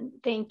Stutz, and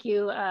thank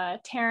you,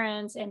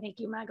 Terrence, and thank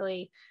you,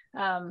 Magali,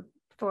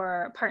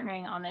 for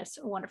partnering on this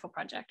wonderful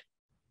project.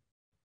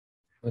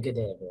 Have a good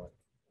day, everyone.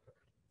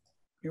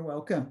 You're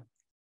welcome.